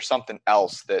Love, or is there something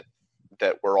else that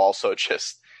we're also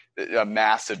just a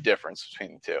massive difference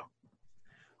between the two?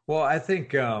 Well, I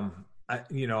think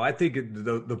I think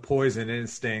the poise and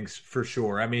instincts for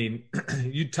sure. I mean,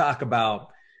 you talk about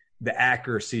the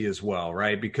accuracy as well,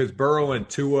 right? Because Burrow and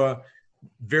Tua,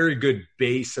 very good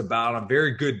base about them,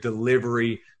 very good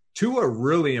delivery. Tua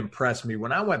really impressed me.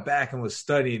 When I went back and was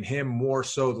studying him more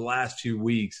so the last few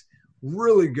weeks,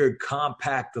 really good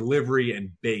compact delivery and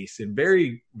base and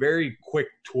very, very quick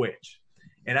twitch.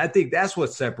 And I think that's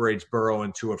what separates Burrow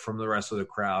and Tua from the rest of the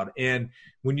crowd. And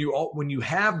when you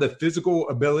have the physical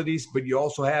abilities, but you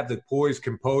also have the poise,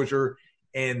 composure,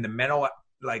 and the mental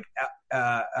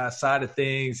side of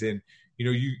things, and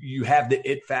you have the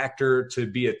it factor to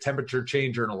be a temperature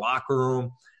changer in a locker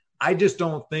room. I just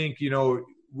don't think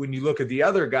when you look at the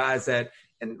other guys and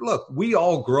look, we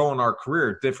all grow in our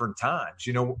career at different times.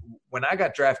 When I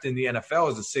got drafted in the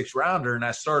NFL as a 6th rounder and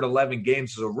I started 11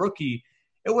 games as a rookie,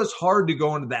 it was hard to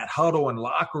go into that huddle and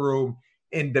locker room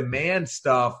and demand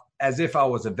stuff as if I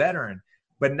was a veteran.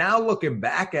 But now looking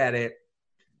back at it,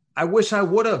 I wish I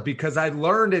would have, because I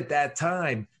learned at that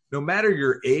time, no matter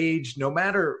your age, no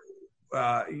matter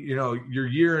your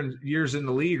years in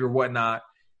the league or whatnot,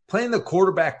 playing the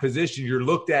quarterback position, you're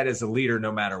looked at as a leader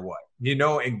no matter what.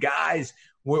 And guys,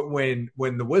 when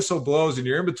the whistle blows and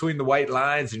you're in between the white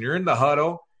lines and you're in the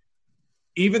huddle,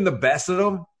 even the best of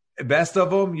them,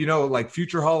 like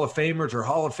future Hall of Famers or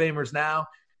Hall of Famers now,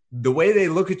 the way they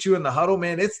look at you in the huddle,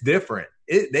 man, it's different.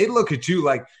 They look at you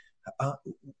like,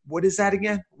 what is that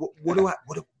again? What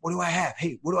do I have?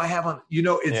 Hey, what do I have on?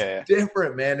 It's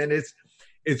different, man. And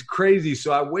it's crazy.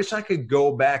 So I wish I could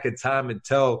go back in time and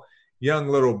tell young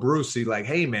little Brucey, like,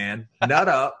 hey, man, nut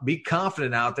up, be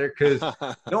confident out there, because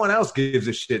no one else gives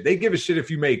a shit. They give a shit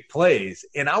if you make plays.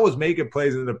 And I was making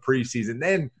plays in the preseason.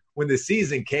 Then when the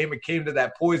season came, it came to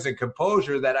that poise and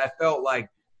composure that I felt like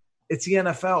it's the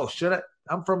NFL.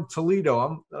 I'm from Toledo.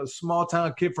 I'm a small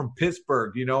town kid from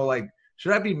Pittsburgh,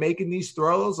 should I be making these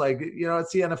throws?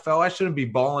 It's the NFL. I shouldn't be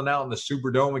balling out in the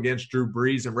Superdome against Drew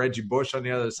Brees and Reggie Bush on the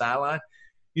other sideline.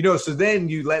 So then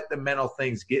you let the mental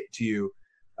things get to you.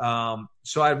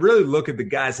 So I really look at the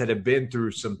guys that have been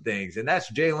through some things, and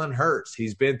that's Jalen Hurts.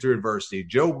 He's been through adversity.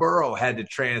 Joe Burrow had to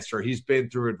transfer. He's been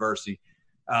through adversity.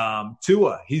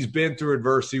 Tua, he's been through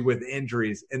adversity with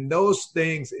injuries. And those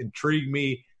things intrigue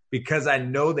me because I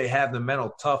know they have the mental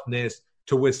toughness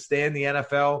to withstand the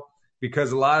NFL,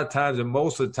 because a lot of times, and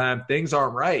most of the time, things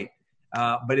aren't right.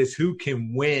 But it's who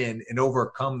can win and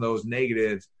overcome those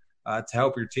negatives to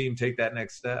help your team take that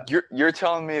next step. You're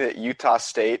telling me that Utah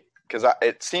State, because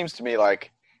it seems to me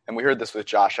like, and we heard this with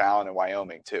Josh Allen in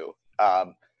Wyoming too,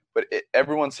 but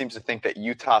everyone seems to think that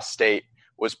Utah State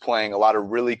was playing a lot of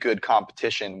really good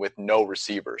competition with no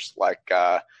receivers.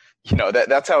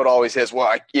 That's how it always is.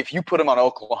 Well, if you put him on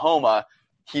Oklahoma,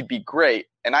 he'd be great.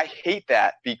 And I hate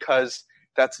that, because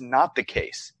that's not the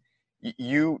case.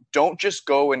 You don't just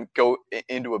go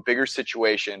into a bigger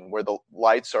situation where the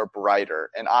lights are brighter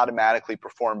and automatically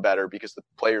perform better because the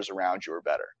players around you are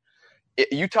better.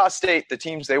 Utah State, the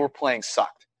teams they were playing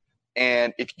sucked.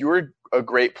 And if you're a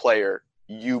great player,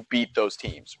 you beat those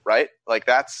teams, right?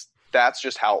 That's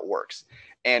just how it works.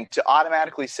 And to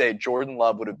automatically say Jordan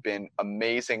Love would have been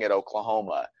amazing at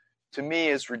Oklahoma, to me,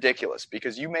 is ridiculous,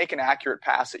 because you make an accurate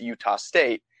pass at Utah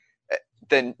State,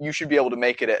 then you should be able to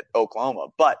make it at Oklahoma.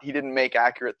 But he didn't make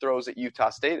accurate throws at Utah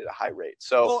State at a high rate.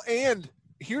 So, and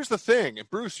here's the thing, and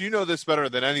Bruce, you know this better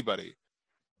than anybody.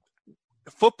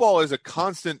 Football is a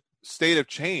constant state of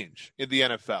change in the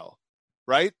NFL,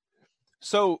 right?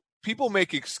 So people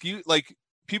make excuses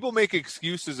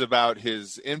about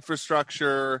his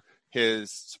infrastructure,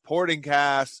 his supporting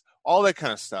cast, all that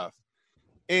kind of stuff.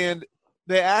 And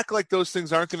they act like those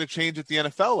things aren't going to change at the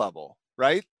NFL level,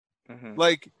 right? Mm-hmm.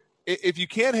 If you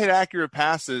can't hit accurate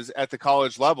passes at the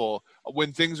college level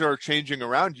when things are changing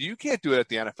around you, you can't do it at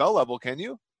the NFL level, can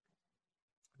you?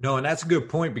 No, and that's a good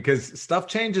point, because stuff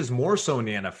changes more so in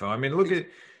the NFL. I mean, look at,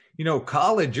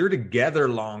 college, you're together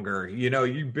longer.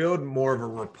 You build more of a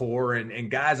rapport, and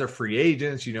guys are free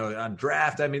agents, on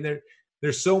draft. I mean,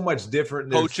 there's so much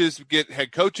different. Coaches get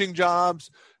head coaching jobs,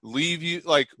 leave you,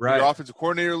 right. Your offensive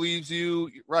coordinator leaves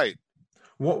you, right.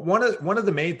 One of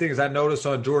the main things I noticed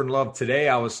on Jordan Love today,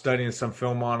 I was studying some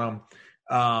film on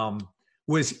him,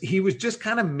 was he was just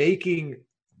kind of making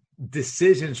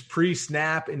decisions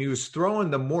pre-snap, and he was throwing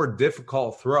the more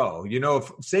difficult throw.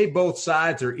 If say both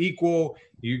sides are equal,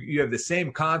 you have the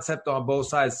same concept on both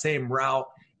sides, same route.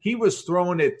 He was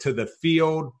throwing it to the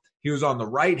field. He was on the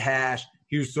right hash.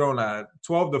 He was throwing a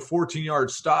 12 to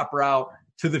 14-yard stop route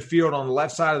to the field on the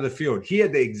left side of the field. He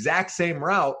had the exact same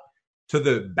route to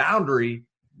the boundary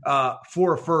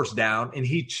for a first down, and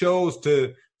he chose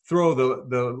to throw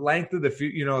the length of the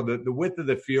field, the width of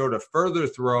the field, a further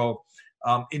throw,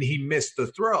 and he missed the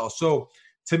throw. So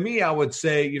to me, I would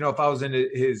say, if I was in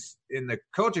the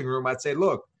coaching room, I'd say,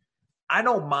 look, I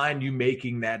don't mind you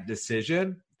making that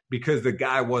decision because the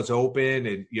guy was open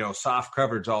and, soft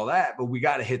coverage, all that, but we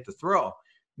got to hit the throw.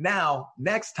 Now,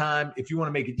 next time, if you want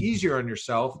to make it easier on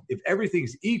yourself, if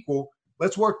everything's equal,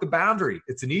 let's work the boundary.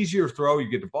 It's an easier throw. You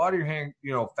get the ball to your hand,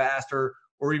 faster,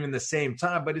 or even the same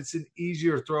time, but it's an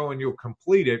easier throw and you'll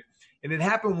complete it. And it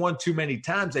happened one too many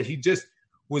times that he just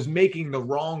was making the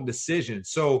wrong decision.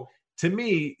 So to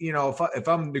me, if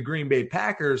I'm the Green Bay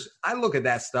Packers, I look at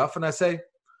that stuff and I say,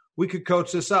 we could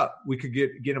coach this up. We could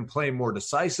get him playing more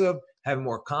decisive, having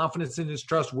more confidence in his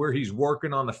trust, where he's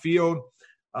working on the field.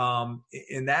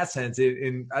 In that sense,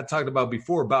 and I talked about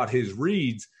before about his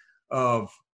reads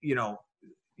of,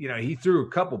 he threw a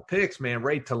couple picks, man,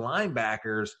 right to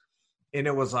linebackers. And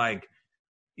it was like,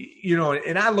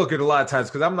 and I look at a lot of times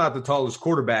because I'm not the tallest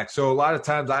quarterback. So a lot of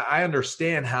times I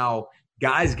understand how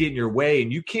guys get in your way,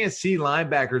 and you can't see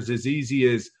linebackers as easy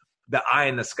as the eye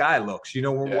in the sky looks.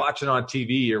 We're watching on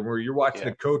TV or where you're watching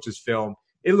the coach's film,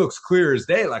 it looks clear as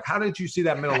day. Like, how did you see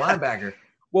that middle linebacker?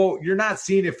 Well, you're not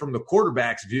seeing it from the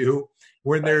quarterback's view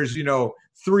when there's, 3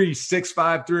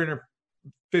 6'5",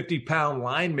 350-pound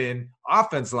linemen,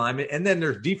 offensive linemen, and then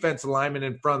there's defensive linemen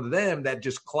in front of them that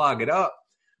just clog it up.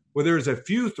 Well, there's a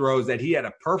few throws that he had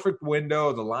a perfect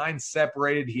window. The line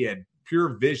separated. He had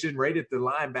pure vision right at the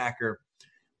linebacker,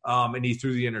 and he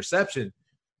threw the interception.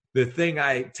 The thing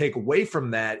I take away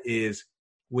from that is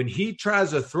when he tries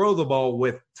to throw the ball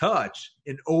with touch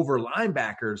and over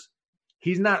linebackers,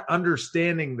 he's not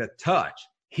understanding the touch.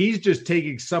 He's just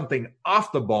taking something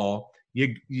off the ball.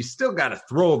 You still got to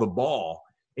throw the ball,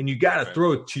 and you got to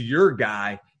throw it to your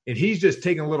guy, and he's just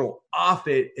taking a little off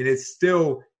it, and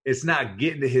it's not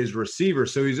getting to his receiver.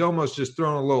 So he's almost just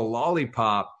throwing a little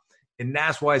lollipop, and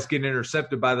that's why it's getting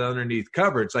intercepted by the underneath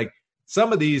coverage. Like,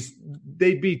 some of these,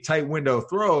 they'd be tight window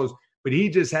throws, but he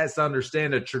just has to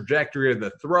understand the trajectory of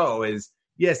the throw is,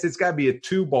 yes, it's got to be a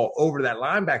 2-ball over that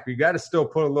linebacker. You got to still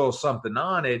put a little something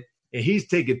on it, and he's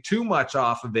taking too much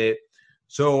off of it.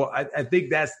 So I think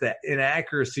that's the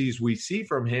inaccuracies we see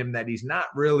from him, that he's not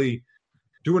really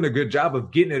doing a good job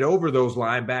of getting it over those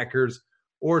linebackers,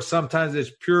 or sometimes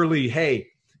it's purely, hey,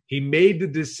 he made the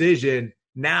decision.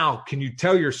 Now, can you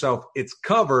tell yourself it's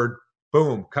covered?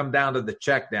 Boom, come down to the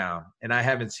check down. And I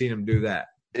haven't seen him do that.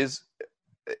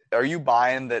 Are you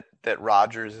buying that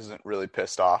Rodgers isn't really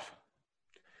pissed off?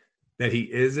 That he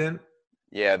isn't?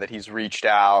 Yeah, that he's reached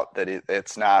out, that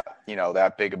it's not,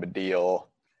 that big of a deal.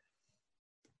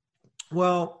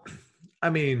 Well, I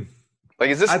mean,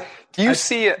 like, is this? Do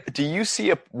you see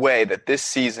a way that this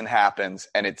season happens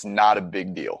and it's not a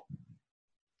big deal?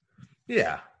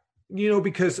 Yeah,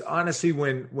 because honestly,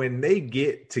 when they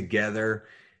get together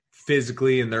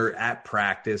physically and they're at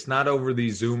practice, not over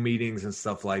these Zoom meetings and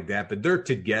stuff like that, but they're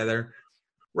together,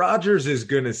 Rodgers is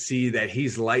going to see that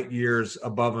he's light years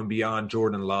above and beyond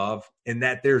Jordan Love, and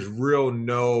that there's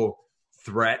no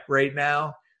threat right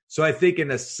now. So I think in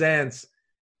a sense,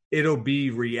 it'll be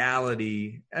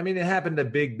reality. I mean, it happened to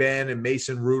Big Ben and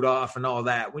Mason Rudolph and all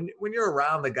that. When you're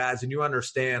around the guys and you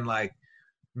understand, like,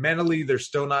 mentally they're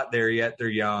still not there yet. They're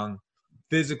young.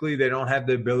 Physically, they don't have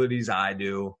the abilities I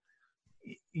do.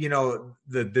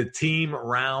 The team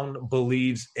around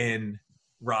believes in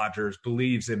Rodgers,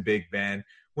 believes in Big Ben.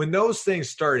 When those things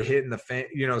start hitting the fan,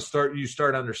 you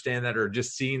start understand that, or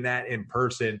just seeing that in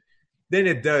person, then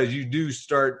it does. You do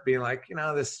start being like,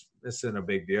 this isn't a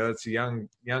big deal. It's a young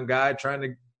guy trying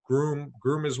to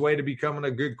groom his way to becoming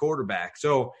a good quarterback.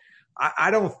 So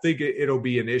I don't think it'll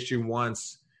be an issue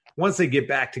once they get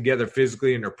back together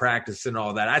physically and their practice and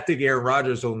all that. I think Aaron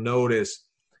Rodgers will notice,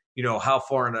 how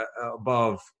far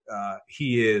above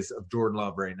he is of Jordan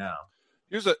Love right now.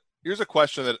 Here's a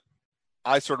question that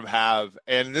I sort of have,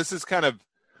 and this is kind of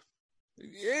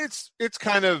it's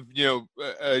kind of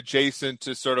adjacent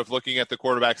to sort of looking at the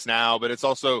quarterbacks now, but it's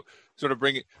also sort of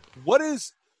bringing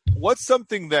what's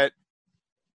something that,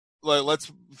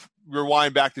 let's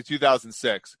rewind back to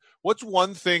 2006. What's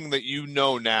one thing that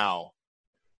now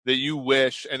that you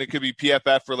wish, and it could be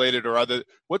PFF related or other,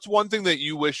 what's one thing that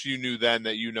you wish you knew then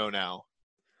that you know now?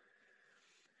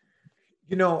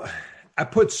 I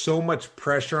put so much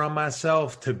pressure on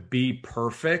myself to be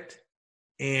perfect.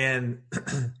 And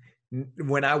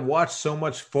when I watch so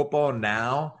much football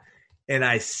now and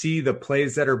I see the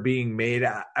plays that are being made,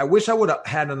 I wish I would have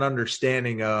had an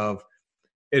understanding of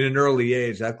at an early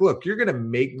age, like, look, you're going to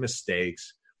make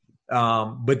mistakes,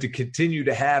 but to continue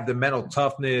to have the mental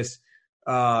toughness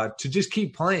to just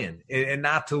keep playing and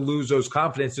not to lose those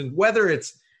confidence. And whether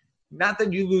it's not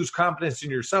that you lose confidence in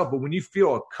yourself, but when you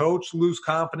feel a coach lose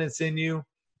confidence in you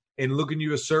and look at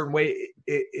you a certain way,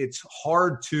 it's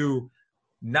hard to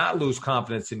not lose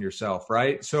confidence in yourself,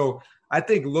 right? So I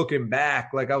think looking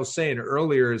back, like I was saying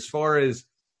earlier, as far as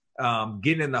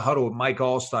getting in the huddle with Mike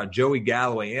Allstott, Joey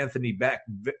Galloway, Anthony Beck,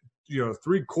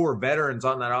 3 core veterans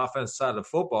on that offensive side of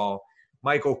football,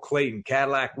 Michael Clayton,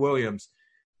 Cadillac Williams.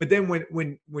 But then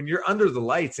when you're under the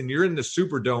lights and you're in the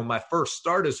Superdome, my first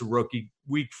start as a rookie,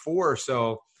 week 4 or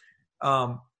so,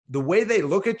 the way they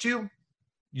look at you,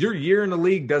 your year in the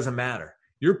league doesn't matter.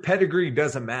 Your pedigree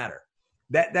doesn't matter.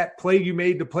 that play you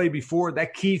made the play before,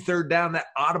 that key third down, that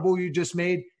audible you just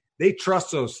made, they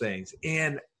trust those things.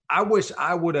 And I wish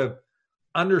I would have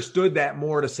understood that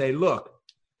more to say, look,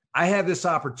 I have this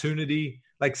opportunity.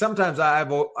 Like sometimes I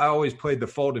always played the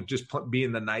fold of just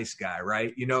being the nice guy,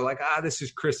 right? Like, this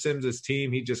is Chris Sims'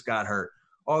 team. He just got hurt.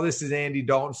 Oh, this is Andy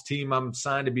Dalton's team. I'm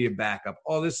signed to be a backup.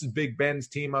 Oh, this is Big Ben's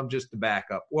team. I'm just a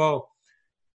backup. Well,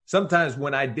 sometimes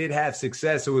when I did have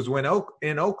success, it was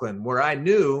in Oakland, where I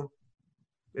knew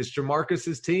it's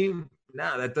Jamarcus's team.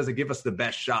 No, that doesn't give us the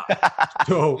best shot.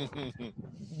 So,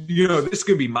 this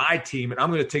could be my team, and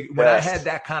I'm going to take – when I had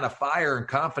that kind of fire and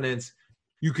confidence,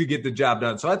 you could get the job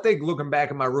done. So I think looking back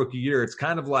at my rookie year, it's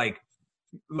kind of like,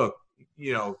 look,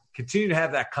 continue to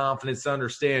have that confidence to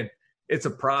understand it's a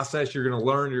process. You're going to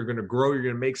learn. You're going to grow. You're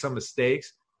going to make some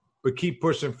mistakes, but keep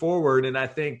pushing forward. And I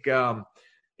think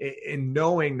in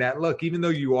knowing that, look, even though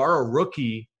you are a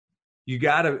rookie, you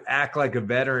got to act like a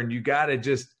veteran. You got to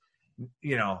just,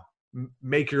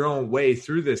 make your own way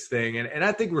through this thing. And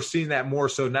I think we're seeing that more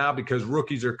so now because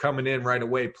rookies are coming in right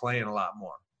away playing a lot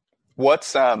more.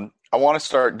 I want to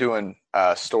start doing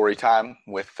story time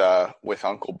with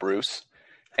Uncle Bruce.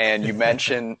 And you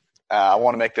mentioned I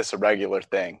want to make this a regular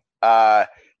thing.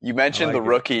 You mentioned the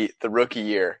rookie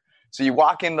year. So you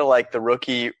walk into like the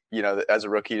rookie, as a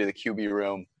rookie to the QB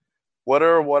room.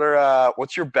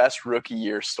 What's your best rookie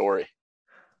year story?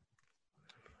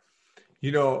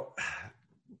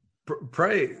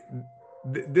 Probably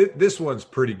this one's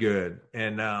pretty good.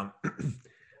 And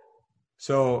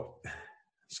so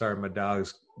sorry, my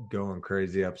dog's going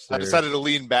crazy upstairs. I decided to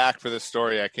lean back for this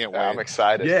story. I can't wait. I'm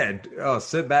excited. Yeah. Oh,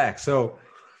 sit back. So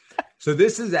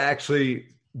this is actually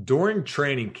during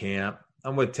training camp.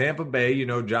 I'm with Tampa Bay,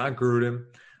 John Gruden.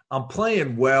 I'm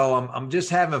playing well. I'm just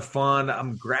having fun.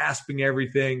 I'm grasping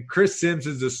everything. Chris Sims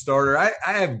is the starter. I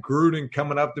have Gruden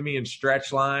coming up to me in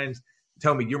stretch lines,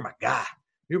 telling me, "You're my guy.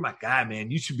 You're my guy,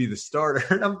 man. You should be the starter."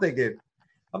 And I'm thinking,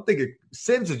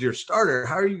 Sims is your starter.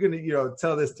 How are you going to,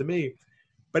 tell this to me?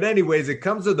 But anyways, it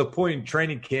comes to the point in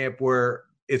training camp where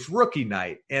it's rookie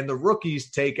night and the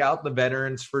rookies take out the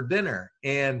veterans for dinner.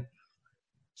 And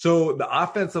so the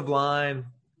offensive line,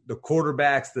 the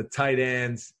quarterbacks, the tight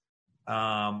ends,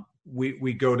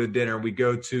 we go to dinner. We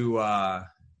go to,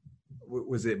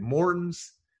 was it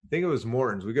Morton's? I think it was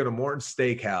Morton's. We go to Morton's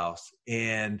Steakhouse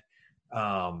and,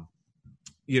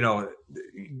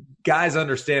 guys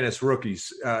understand it's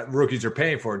rookies. Rookies are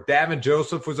paying for it. Davin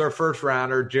Joseph was our first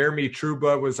rounder. Jeremy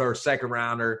Truba was our second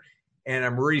rounder. And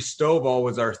Maurice Stovall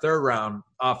was our third round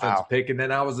offensive pick. And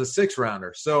then I was a sixth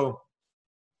rounder. So,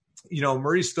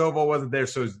 Maurice Stovall wasn't there.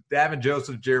 So it was Davin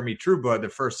Joseph, Jeremy Truba, the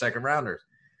first, second rounders.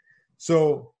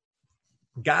 So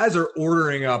guys are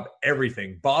ordering up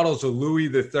everything. Bottles of Louis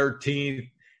the 13th.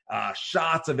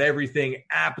 Shots of everything,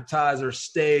 appetizers,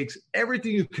 steaks,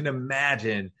 everything you can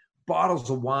imagine, bottles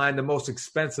of wine, the most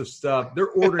expensive stuff. They're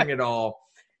ordering it all.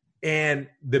 And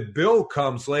the bill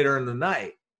comes later in the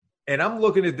night. And I'm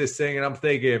looking at this thing and I'm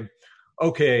thinking,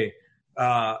 okay,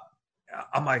 I'm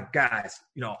like, guys,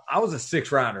 I was a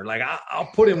sixth rounder. Like,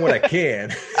 I'll put in what I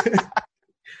can.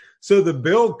 So the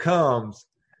bill comes.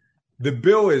 The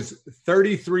bill is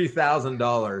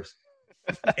 $33,000.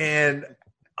 And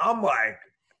I'm like,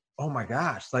 oh my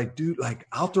gosh, like, dude, like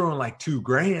I'll throw in like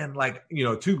 $2,000. Like,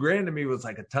 $2,000 to me was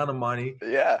like a ton of money.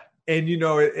 Yeah. And,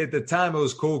 at the time it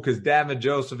was cool because Davin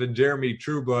Joseph and Jeremy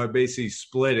Truba basically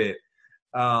split it.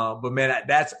 But man,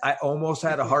 I almost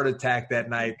had a heart attack that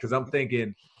night because I'm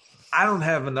thinking, I don't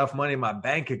have enough money in my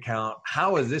bank account.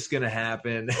 How is this going to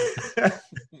happen?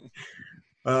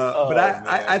 But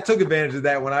I took advantage of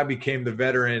that when I became the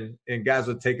veteran and guys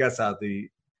would take us out to eat.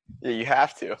 Yeah, you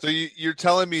have to. So you're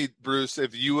telling me, Bruce,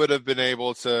 if you would have been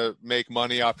able to make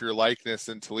money off your likeness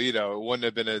in Toledo, it wouldn't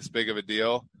have been as big of a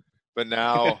deal. But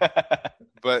now,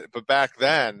 but back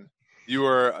then, you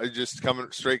were just coming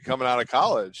out of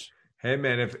college. Hey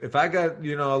man, if I got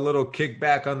a little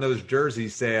kickback on those jersey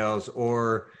sales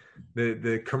or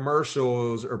the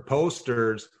commercials or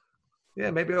posters, yeah,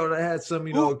 maybe I would have had some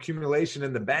accumulation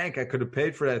in the bank. I could have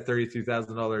paid for that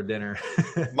 $33,000 dinner.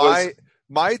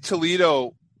 My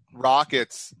Toledo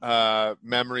Rockets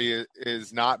memory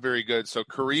is not very good. So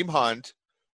Kareem Hunt,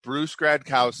 Bruce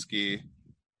Gradkowski.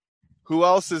 Who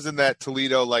else is in that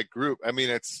Toledo group? I mean,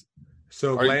 it's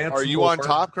so. Are you on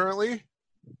top currently?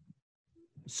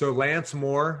 So Lance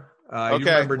Moore. Okay, you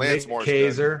remember Lance Nick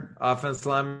Kaiser, offensive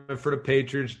lineman for the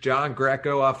Patriots. John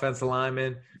Greco, offensive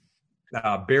lineman.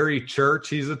 Barry Church,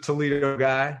 he's a Toledo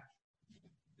guy.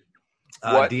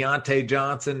 Deontay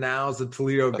Johnson now is a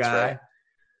Toledo guy.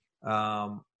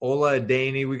 Right. Ola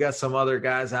Adaney, we got some other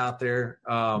guys out there.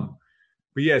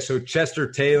 But yeah, so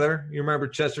Chester Taylor, you remember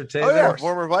Chester Taylor? Oh yeah,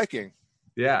 former Viking.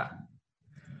 Yeah.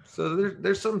 So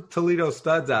there's some Toledo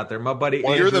studs out there. My buddy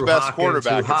Well, Andrew you're the best Hawkins,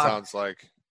 quarterback. It sounds like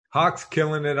Hawk's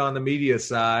killing it on the media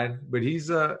side, but he's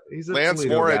a Lance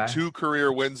Toledo Moore guy. had 2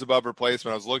 career wins above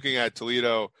replacement. I was looking at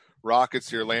Toledo Rockets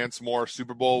here. Lance Moore,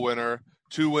 Super Bowl winner,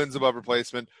 2 wins above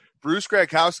replacement. Bruce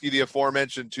Gradkowski, the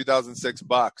aforementioned 2006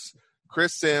 Bucks.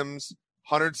 Chris Sims,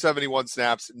 171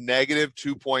 snaps, negative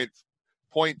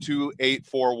 2.284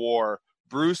 WAR.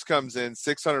 Bruce comes in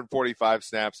 645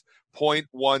 snaps,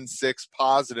 0.16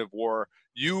 positive WAR.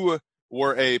 You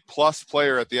were a plus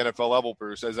player at the NFL level,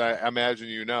 Bruce, as I imagine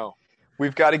you know.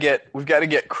 We've got to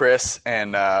get Chris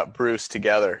and Bruce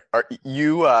together. Are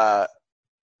you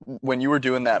when you were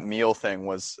doing that meal thing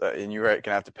and you were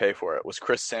gonna have to pay for it? Was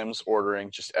Chris Sims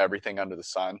ordering just everything under the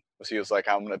sun? He was like,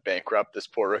 I'm gonna bankrupt this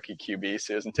poor rookie QB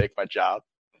so he doesn't take my job?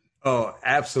 Oh,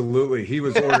 absolutely. He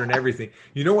was ordering everything.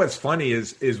 You know what's funny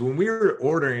is when we were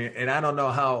ordering it, and I don't know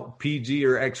how PG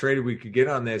or X-rated we could get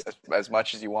on this. As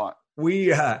much as you want.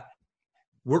 We're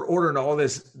ordering all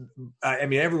this. I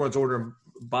mean, everyone's ordering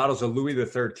bottles of Louis the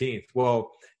 13th.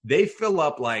 Well, they fill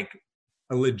up like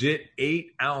a legit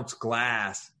 8-ounce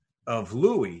glass of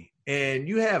Louis, and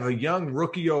you have a young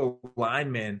rookie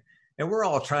lineman, and we're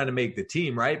all trying to make the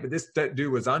team, right? But this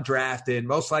dude was undrafted,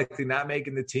 most likely not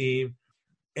making the team.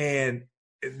 And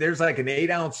there's like an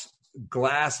 8-ounce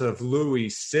glass of Louis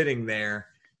sitting there,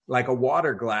 like a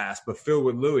water glass, but filled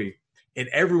with Louis. And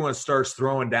everyone starts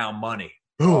throwing down money.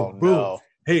 Boom, boom. No.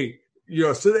 Hey,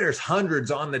 so there's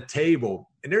hundreds on the table,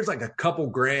 and there's like a couple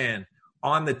grand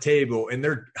on the table, and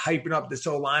they're hyping up this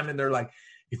old lineman. They're like,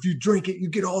 if you drink it, you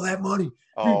get all that money.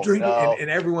 You drink it. And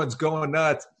everyone's going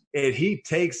nuts. And he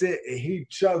takes it, and he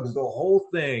chugs the whole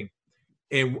thing.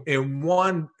 In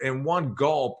one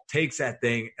gulp, takes that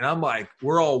thing, and I'm like,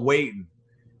 we're all waiting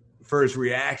for his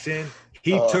reaction.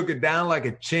 He took it down like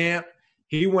a champ.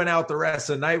 He went out the rest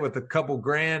of the night with a couple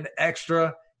grand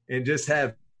extra and just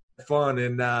had fun.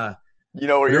 And you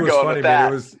know where you're going funny, with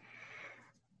that.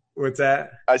 What's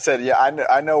that? I said, yeah,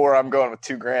 I know where I'm going with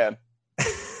 $2,000.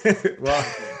 Well,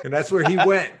 and that's where he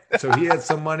went. So he had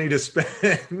some money to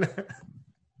spend.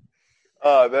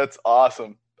 Oh, that's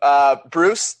awesome.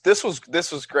 Bruce, this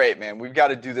was great, man. We've got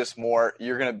to do this more.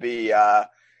 You're going to be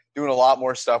doing a lot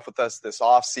more stuff with us this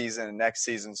off season and next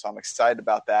season, so I'm excited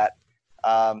about that.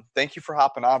 Thank you for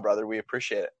hopping on, brother. We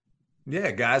appreciate it.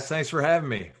 Yeah, guys, thanks for having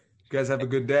me. You guys have a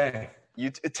good day. You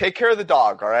take care of the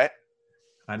dog, all right?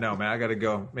 I know, man. I got to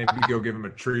go. Maybe go give him a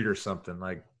treat or something.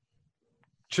 Like,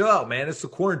 chill out, man. It's the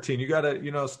quarantine. You got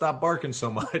to, stop barking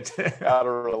so much. Got to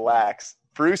relax.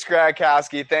 Bruce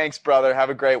Gradkowski, thanks, brother. Have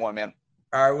a great one, man.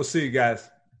 All right, we'll see you guys.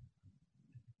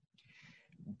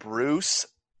 Bruce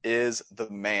is the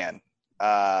man.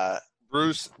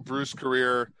 Bruce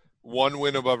career, 1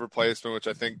 win above replacement, which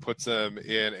I think puts him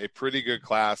in a pretty good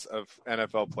class of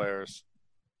NFL players.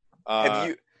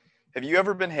 Have you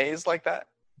ever been hazed like that?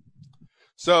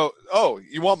 So,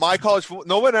 you want my college football?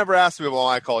 No one ever asked me about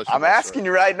my college football. I'm asking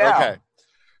you right now. Okay.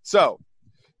 So,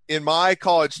 in my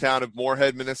college town of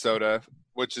Moorhead, Minnesota,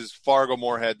 which is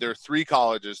Fargo-Moorhead, there are 3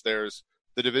 colleges. There's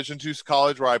the Division II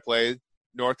college where I played,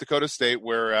 North Dakota State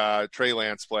where Trey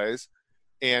Lance plays,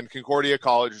 and Concordia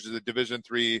College, which is a Division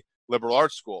III liberal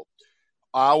arts school.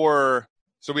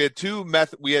 So we had two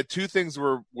things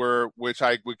which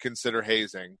I would consider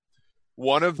hazing.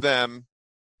 One of them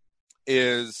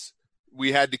is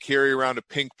we had to carry around a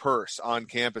pink purse on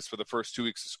campus for the first 2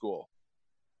 weeks of school.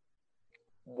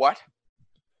 What?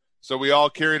 So we all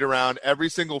carried around, every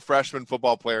single freshman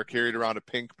football player carried around a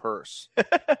pink purse.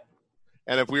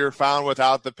 And if we were found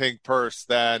without the pink purse,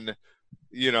 then,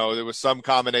 there was some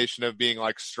combination of being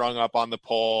like strung up on the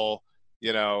pole, Do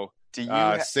you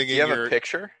have a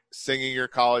picture? Singing your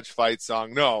college fight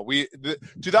song. No,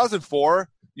 2004,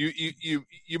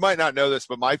 you might not know this,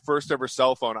 but my first ever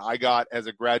cell phone I got as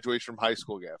a graduation from high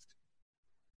school gift.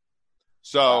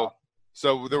 So, wow.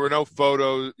 So there were no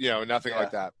photos, nothing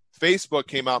like that. Facebook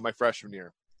came out my freshman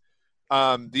year.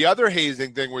 The other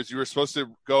hazing thing was you were supposed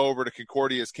to go over to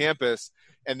Concordia's campus,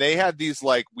 and they had these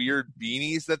like weird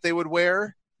beanies that they would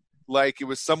wear. Like it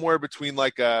was somewhere between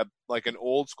like an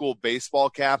old school baseball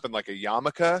cap and like a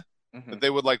yarmulke that they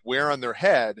would like wear on their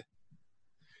head.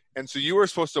 And so you were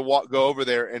supposed to go over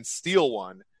there and steal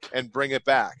one and bring it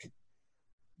back.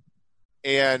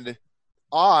 And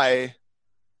I,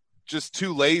 just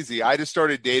too lazy, I just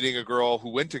started dating a girl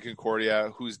who went to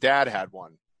Concordia whose dad had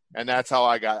one. And that's how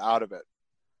I got out of it.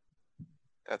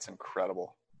 That's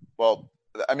incredible. Well,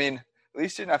 I mean, at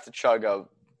least you didn't have to chug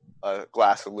a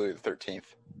glass of Louis the 13th.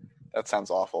 That sounds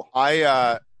awful.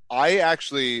 I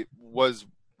actually was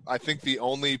I think the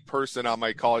only person on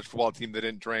my college football team that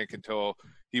didn't drink until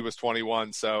he was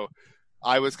 21. So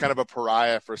I was kind of a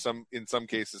pariah in some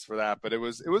cases for that, but it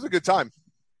was a good time.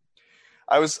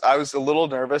 I was a little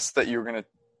nervous that you were going to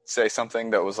say something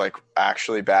that was like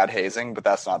actually bad hazing, but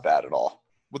that's not bad at all.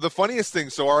 Well, the funniest thing,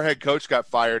 so our head coach got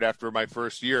fired after my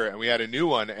first year, and we had a new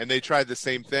one, and they tried the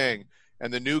same thing,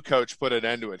 and the new coach put an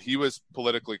end to it. He was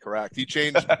politically correct. He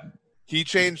changed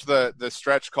the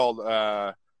stretch called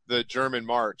the German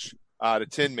March to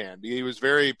Tin Man. He was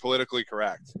very politically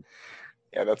correct.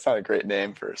 Yeah, that's not a great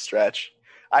name for a stretch.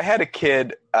 I had a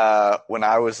kid when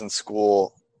I was in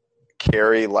school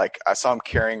I saw him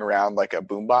carrying around like a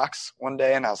boombox one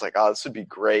day, and I was like, oh, this would be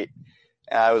great.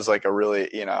 And I was like I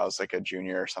was like a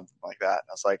junior or something like that. And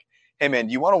I was like, hey man,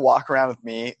 do you want to walk around with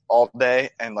me all day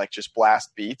and like just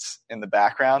blast beats in the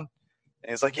background?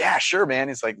 And he's like, yeah, sure, man.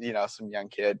 He's like, some young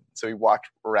kid. So he walked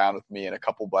around with me and a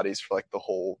couple buddies for like the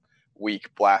whole week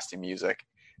blasting music.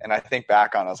 And I think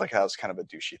back on it, I was like, that was kind of a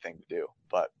douchey thing to do.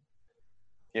 But,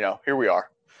 here we are.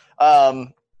 All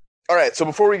right, so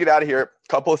before we get out of here, a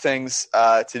couple of things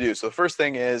to do. So the first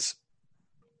thing is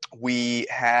we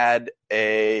had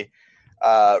a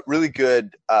really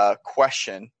good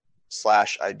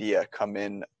question/idea come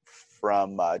in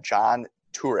from John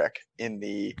Turek in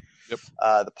the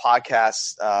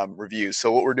podcast review.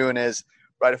 So what we're doing is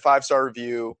write a 5-star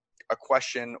review, a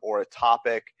question or a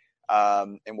topic,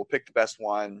 and we'll pick the best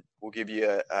one. We'll give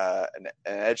you an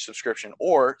Edge subscription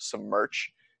or some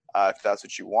merch if that's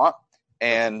what you want.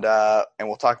 And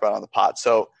we'll talk about it on the pod.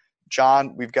 So,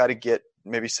 John, we've got to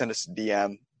maybe send us a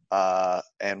DM,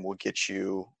 and we'll get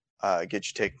you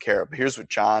taken care of. But here's what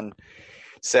John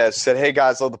said, hey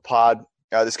guys, love the pod.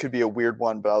 This could be a weird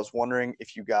one, but I was wondering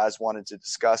if you guys wanted to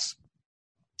discuss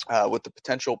what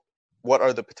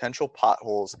are the potential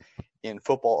potholes in the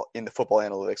football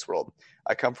analytics world.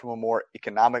 I come from a more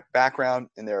economic background,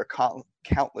 and there are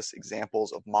countless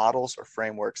examples of models or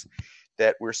frameworks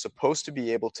that we're supposed to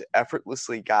be able to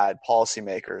effortlessly guide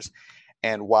policymakers,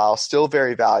 and while still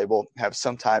very valuable, have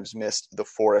sometimes missed the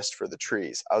forest for the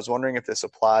trees. I was wondering if this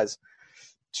applies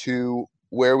to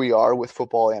where we are with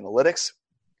football analytics.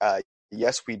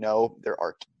 Yes, we know there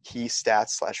are key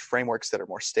stats/frameworks that are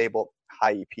more stable,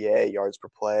 high EPA, yards per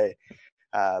play,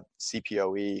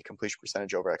 CPOE, completion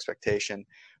percentage over expectation.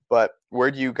 But where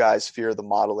do you guys fear the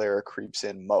model error creeps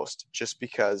in most? Just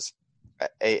because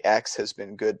AX has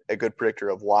been a good predictor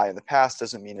of Y in the past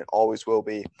doesn't mean it always will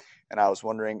be. And I was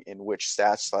wondering, in which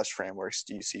stats/frameworks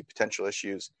do you see potential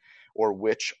issues, or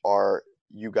which are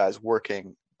you guys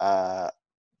working on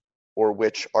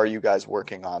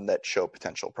that show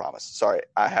potential promise? Sorry,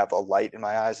 I have a light in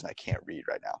my eyes and I can't read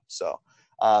right now. So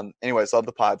anyways, love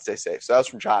the pod. Stay safe. So that was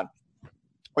from John.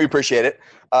 We appreciate it.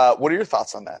 What are your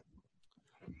thoughts on that?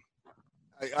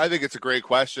 I think it's a great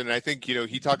question. And I think,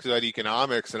 he talks about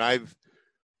economics, and I've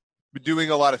been doing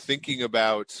a lot of thinking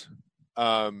about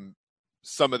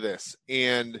some of this.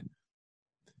 And,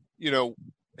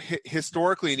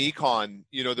 historically in econ,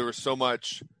 there was so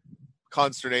much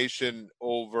consternation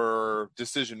over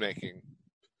decision-making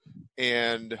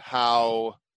and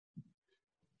how,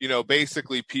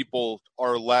 basically people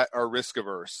are risk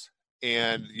averse.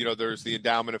 And, there's the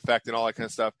endowment effect and all that kind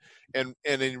of stuff. And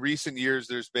in recent years,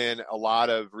 there's been a lot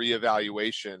of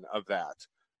reevaluation of that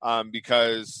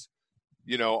because,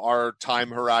 our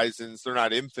time horizons, they're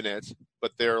not infinite,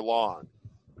 but they're long.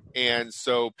 And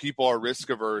so people are risk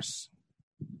averse.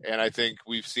 And I think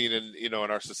we've seen in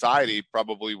our society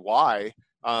probably why,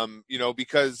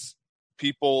 because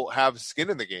people have skin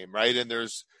in the game, right? And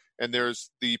there's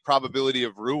the probability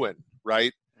of ruin,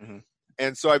 right? Mm-hmm.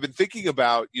 And so I've been thinking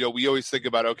about, we always think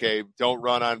about, okay, don't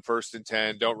run on 1st and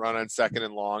 10, don't run on 2nd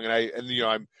and long.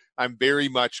 And I'm very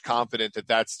much confident that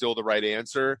that's still the right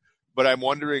answer, but I'm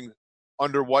wondering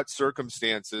under what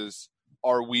circumstances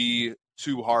are we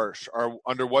too harsh?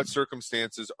 Under what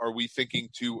circumstances are we thinking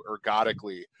too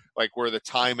ergodically, like where the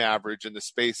time average and the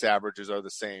space averages are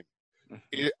the same?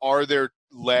 Mm-hmm. Are there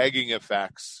lagging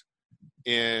effects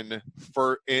in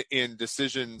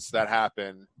decisions that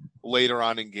happen later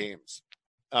on in games?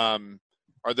 Are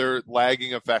there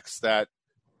lagging effects that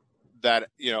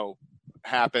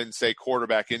happen, say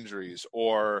quarterback injuries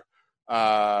or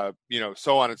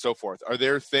so on and so forth? Are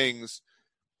there things?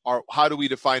 How do we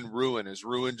define ruin? Is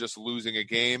ruin just losing a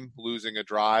game, losing a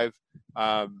drive?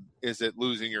 Is it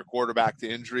losing your quarterback to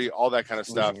injury? All that kind of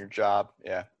stuff. Losing your job,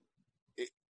 yeah.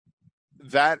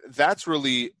 That's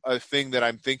really a thing that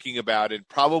I'm thinking about, and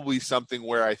probably something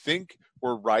where I think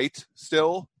we're right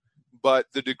still, but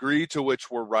the degree to which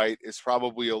we're right is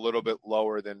probably a little bit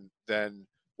lower than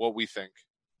what we think.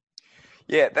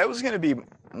 Yeah, that was going to be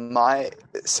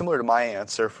similar to my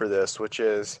answer for this, which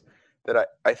is that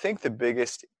I think the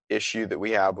biggest issue that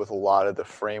we have with a lot of the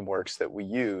frameworks that we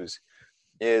use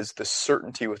is the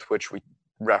certainty with which we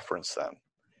reference them.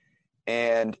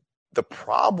 And the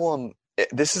problem,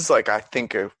 this is like, I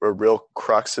think a real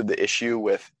crux of the issue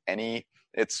with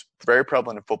it's very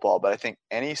prevalent in football, but I think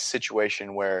any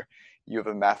situation where you have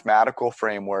a mathematical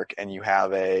framework and you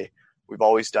have we've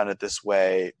always done it this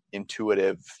way,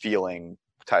 intuitive feeling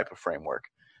type of framework,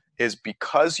 is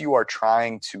because you are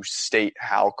trying to state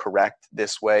how correct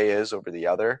this way is over the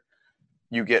other,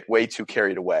 you get way too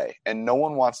carried away. And no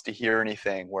one wants to hear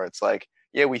anything where it's like,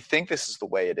 yeah, we think this is the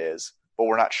way it is, but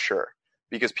we're not sure.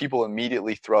 Because people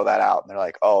immediately throw that out and they're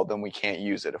like, oh, then we can't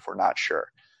use it if we're not sure.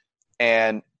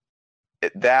 And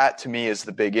that to me is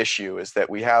the big issue, is that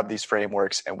we have these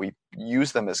frameworks and we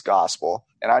use them as gospel.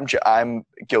 And I'm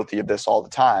guilty of this all the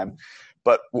time.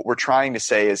 But what we're trying to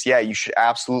say is, yeah, you should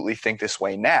absolutely think this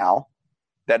way now.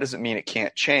 That doesn't mean it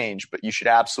can't change, but you should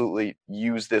absolutely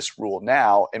use this rule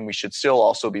now. And we should still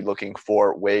also be looking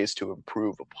for ways to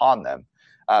improve upon them.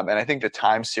 And I think the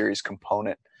time series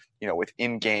component,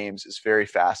 within games is very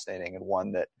fascinating, and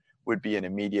one that would be an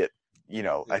immediate,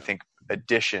 I think,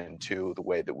 addition to the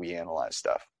way that we analyze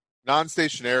stuff.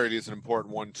 Non-stationarity is an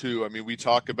important one too. I mean, we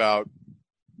talk about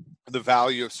the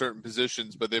value of certain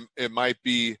positions, but it might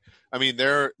be, I mean,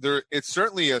 it's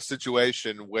certainly a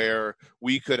situation where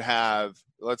we could have,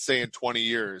 let's say in 20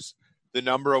 years, the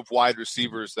number of wide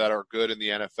receivers that are good in the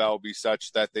NFL be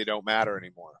such that they don't matter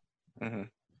anymore. Mm-hmm.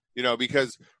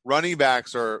 Because running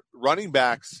backs, I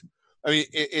mean,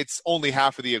 it's only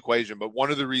half of the equation, but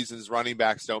one of the reasons running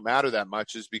backs don't matter that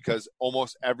much is because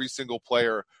almost every single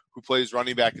player who plays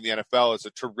running back in the NFL is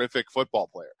a terrific football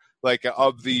player, like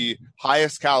of the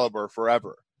highest caliber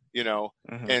forever,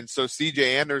 Mm-hmm. And so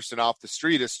CJ Anderson off the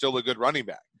street is still a good running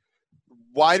back.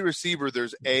 Wide receiver,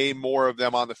 there's A, more of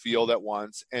them on the field at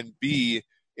once, and B,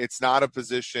 it's not a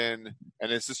position,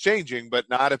 and this is changing, but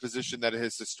not a position that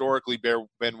has historically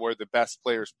been where the best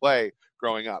players play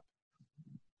growing up.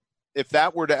 If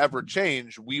that were to ever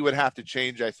change, we would have to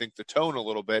change, I think, the tone a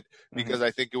little bit, because Mm-hmm.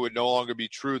 I think it would no longer be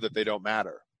true that they don't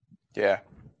matter. Yeah,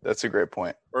 that's a great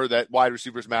point. Or that wide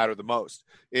receivers matter the most.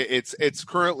 It's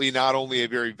currently not only a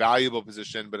very valuable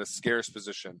position, but a scarce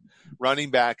position. Running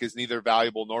back is neither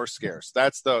valuable nor scarce.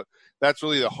 That's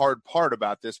really the hard part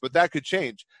about this, but that could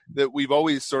change. That we've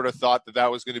always sort of thought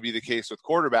that was going to be the case with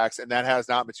quarterbacks, and that has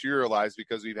not materialized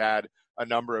because we've had a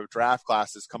number of draft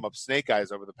classes come up snake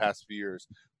eyes over the past few years.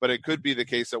 But it could be the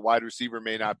case that wide receiver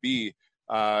may not be,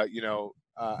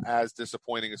 as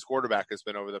disappointing as quarterback has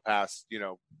been over the past,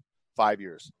 5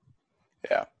 years.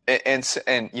 Yeah. And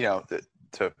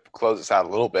to close this out a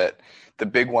little bit, the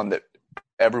big one that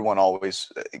everyone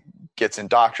always gets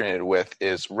indoctrinated with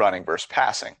is running versus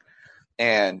passing.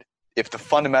 And if the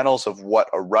fundamentals of what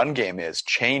a run game is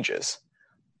changes,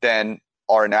 then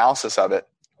our analysis of it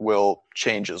will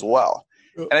change as well.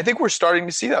 And I think we're starting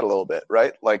to see that a little bit,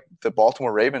 right? Like the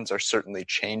Baltimore Ravens are certainly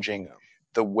changing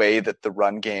the way that the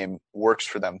run game works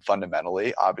for them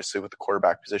fundamentally, obviously with the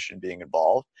quarterback position being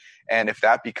involved. And if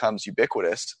that becomes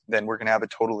ubiquitous, then we're going to have a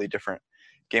totally different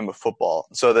game of football.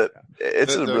 So that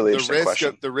it's a really interesting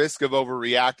question. The risk of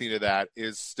overreacting to that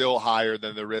is still higher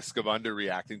than the risk of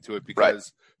underreacting to it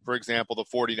because, for example, the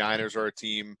 49ers are a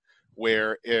team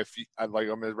where I'm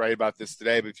going to write about this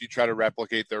today, but if you try to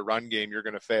replicate their run game, you're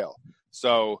going to fail.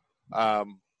 So,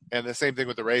 and the same thing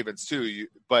with the Ravens too.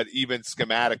 But even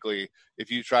schematically,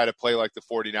 if you try to play like the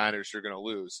 49ers, you're going to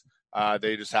lose.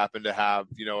 They just happen to have,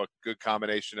 a good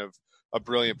combination of a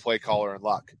brilliant play caller and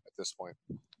luck at this point.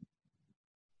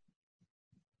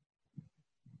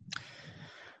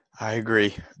 I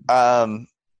agree.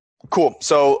 Cool.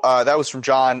 So that was from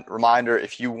John. Reminder,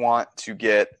 if you want to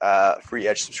get a free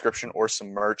Edge subscription or some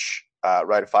merch,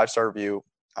 write a 5-star review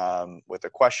with a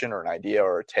question or an idea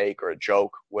or a take or a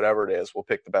joke, whatever it is. We'll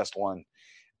pick the best one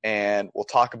and we'll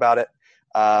talk about it.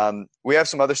 We have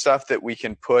some other stuff that we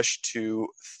can push to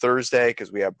Thursday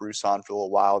because we have Bruce on for a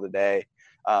little while today.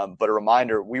 But a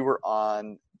reminder, we were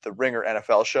on the Ringer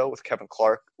NFL show with Kevin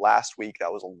Clark last week.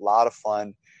 That was a lot of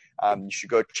fun. You should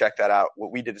go check that out.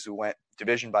 What we did is we went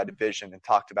division by division and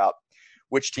talked about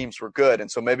which teams were good.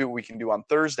 And so maybe what we can do on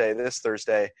this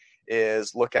Thursday,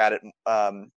 is look at it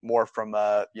more from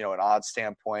an odds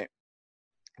standpoint,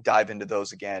 dive into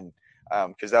those again,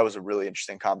 because that was a really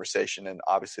interesting conversation. And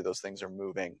obviously those things are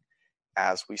moving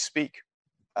as we speak.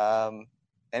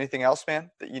 Anything else,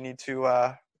 man, that you need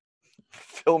to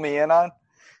fill me in on?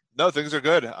 No, things are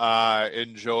good.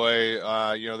 Enjoy,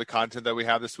 the content that we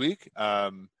have this week.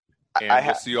 And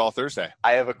we'll see you all Thursday.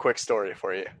 I have a quick story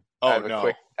for you.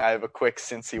 I have a quick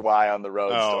Cincy Y on the road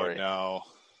story. Oh no.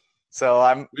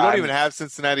 So we don't even have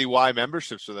Cincinnati Y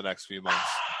memberships for the next few months.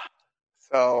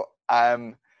 So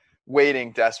I'm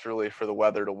waiting desperately for the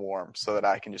weather to warm so that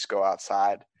I can just go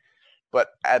outside. But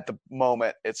at the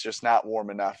moment, it's just not warm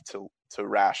enough to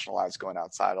rationalize going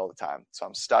outside all the time. So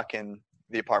I'm stuck in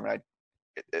the apartment.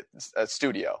 It's a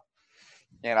studio,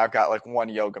 and I've got like one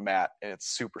yoga mat, and it's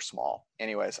super small.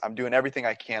 Anyways, I'm doing everything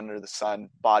I can under the sun,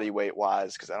 body weight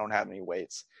wise, because I don't have any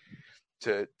weights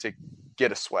to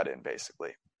get a sweat in,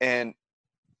 basically. And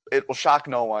it will shock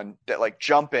no one that like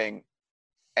jumping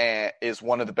is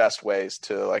one of the best ways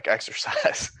to like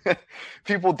exercise.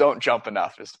 People don't jump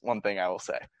enough is one thing I will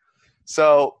say.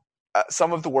 So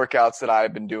some of the workouts that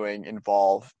I've been doing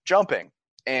involve jumping,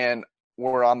 and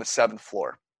we're on the 7th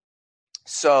floor.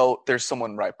 So there's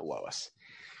someone right below us.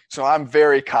 So I'm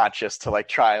very conscious to like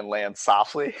try and land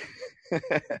softly.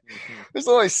 There's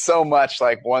only so much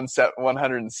like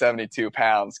 172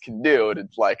 pounds can do to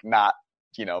like not,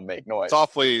 make noise. It's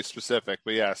awfully specific,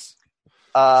 but yes.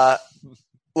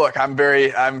 Look,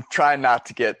 I'm trying not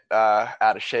to get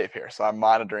out of shape here, so I'm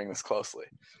monitoring this closely.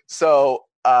 So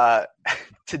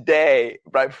today,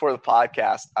 right before the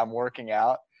podcast, I'm working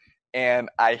out, and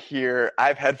I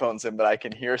have headphones in, but I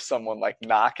can hear someone like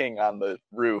knocking on the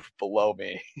roof below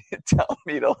me, telling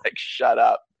me to like shut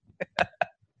up.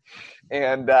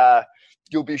 And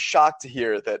you'll be shocked to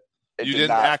hear that you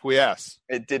didn't acquiesce.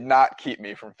 It did not keep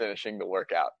me from finishing the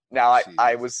workout. Now,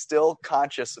 I was still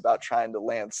conscious about trying to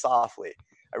land softly.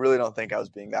 I really don't think I was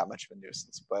being that much of a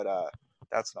nuisance, but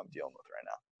that's what I'm dealing with right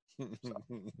now. So,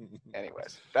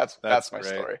 anyways, that's my great.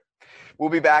 story. We'll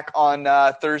be back on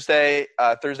Thursday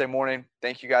morning.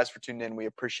 Thank you guys for tuning in. We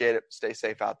appreciate it. Stay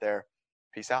safe out there.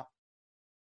 Peace out.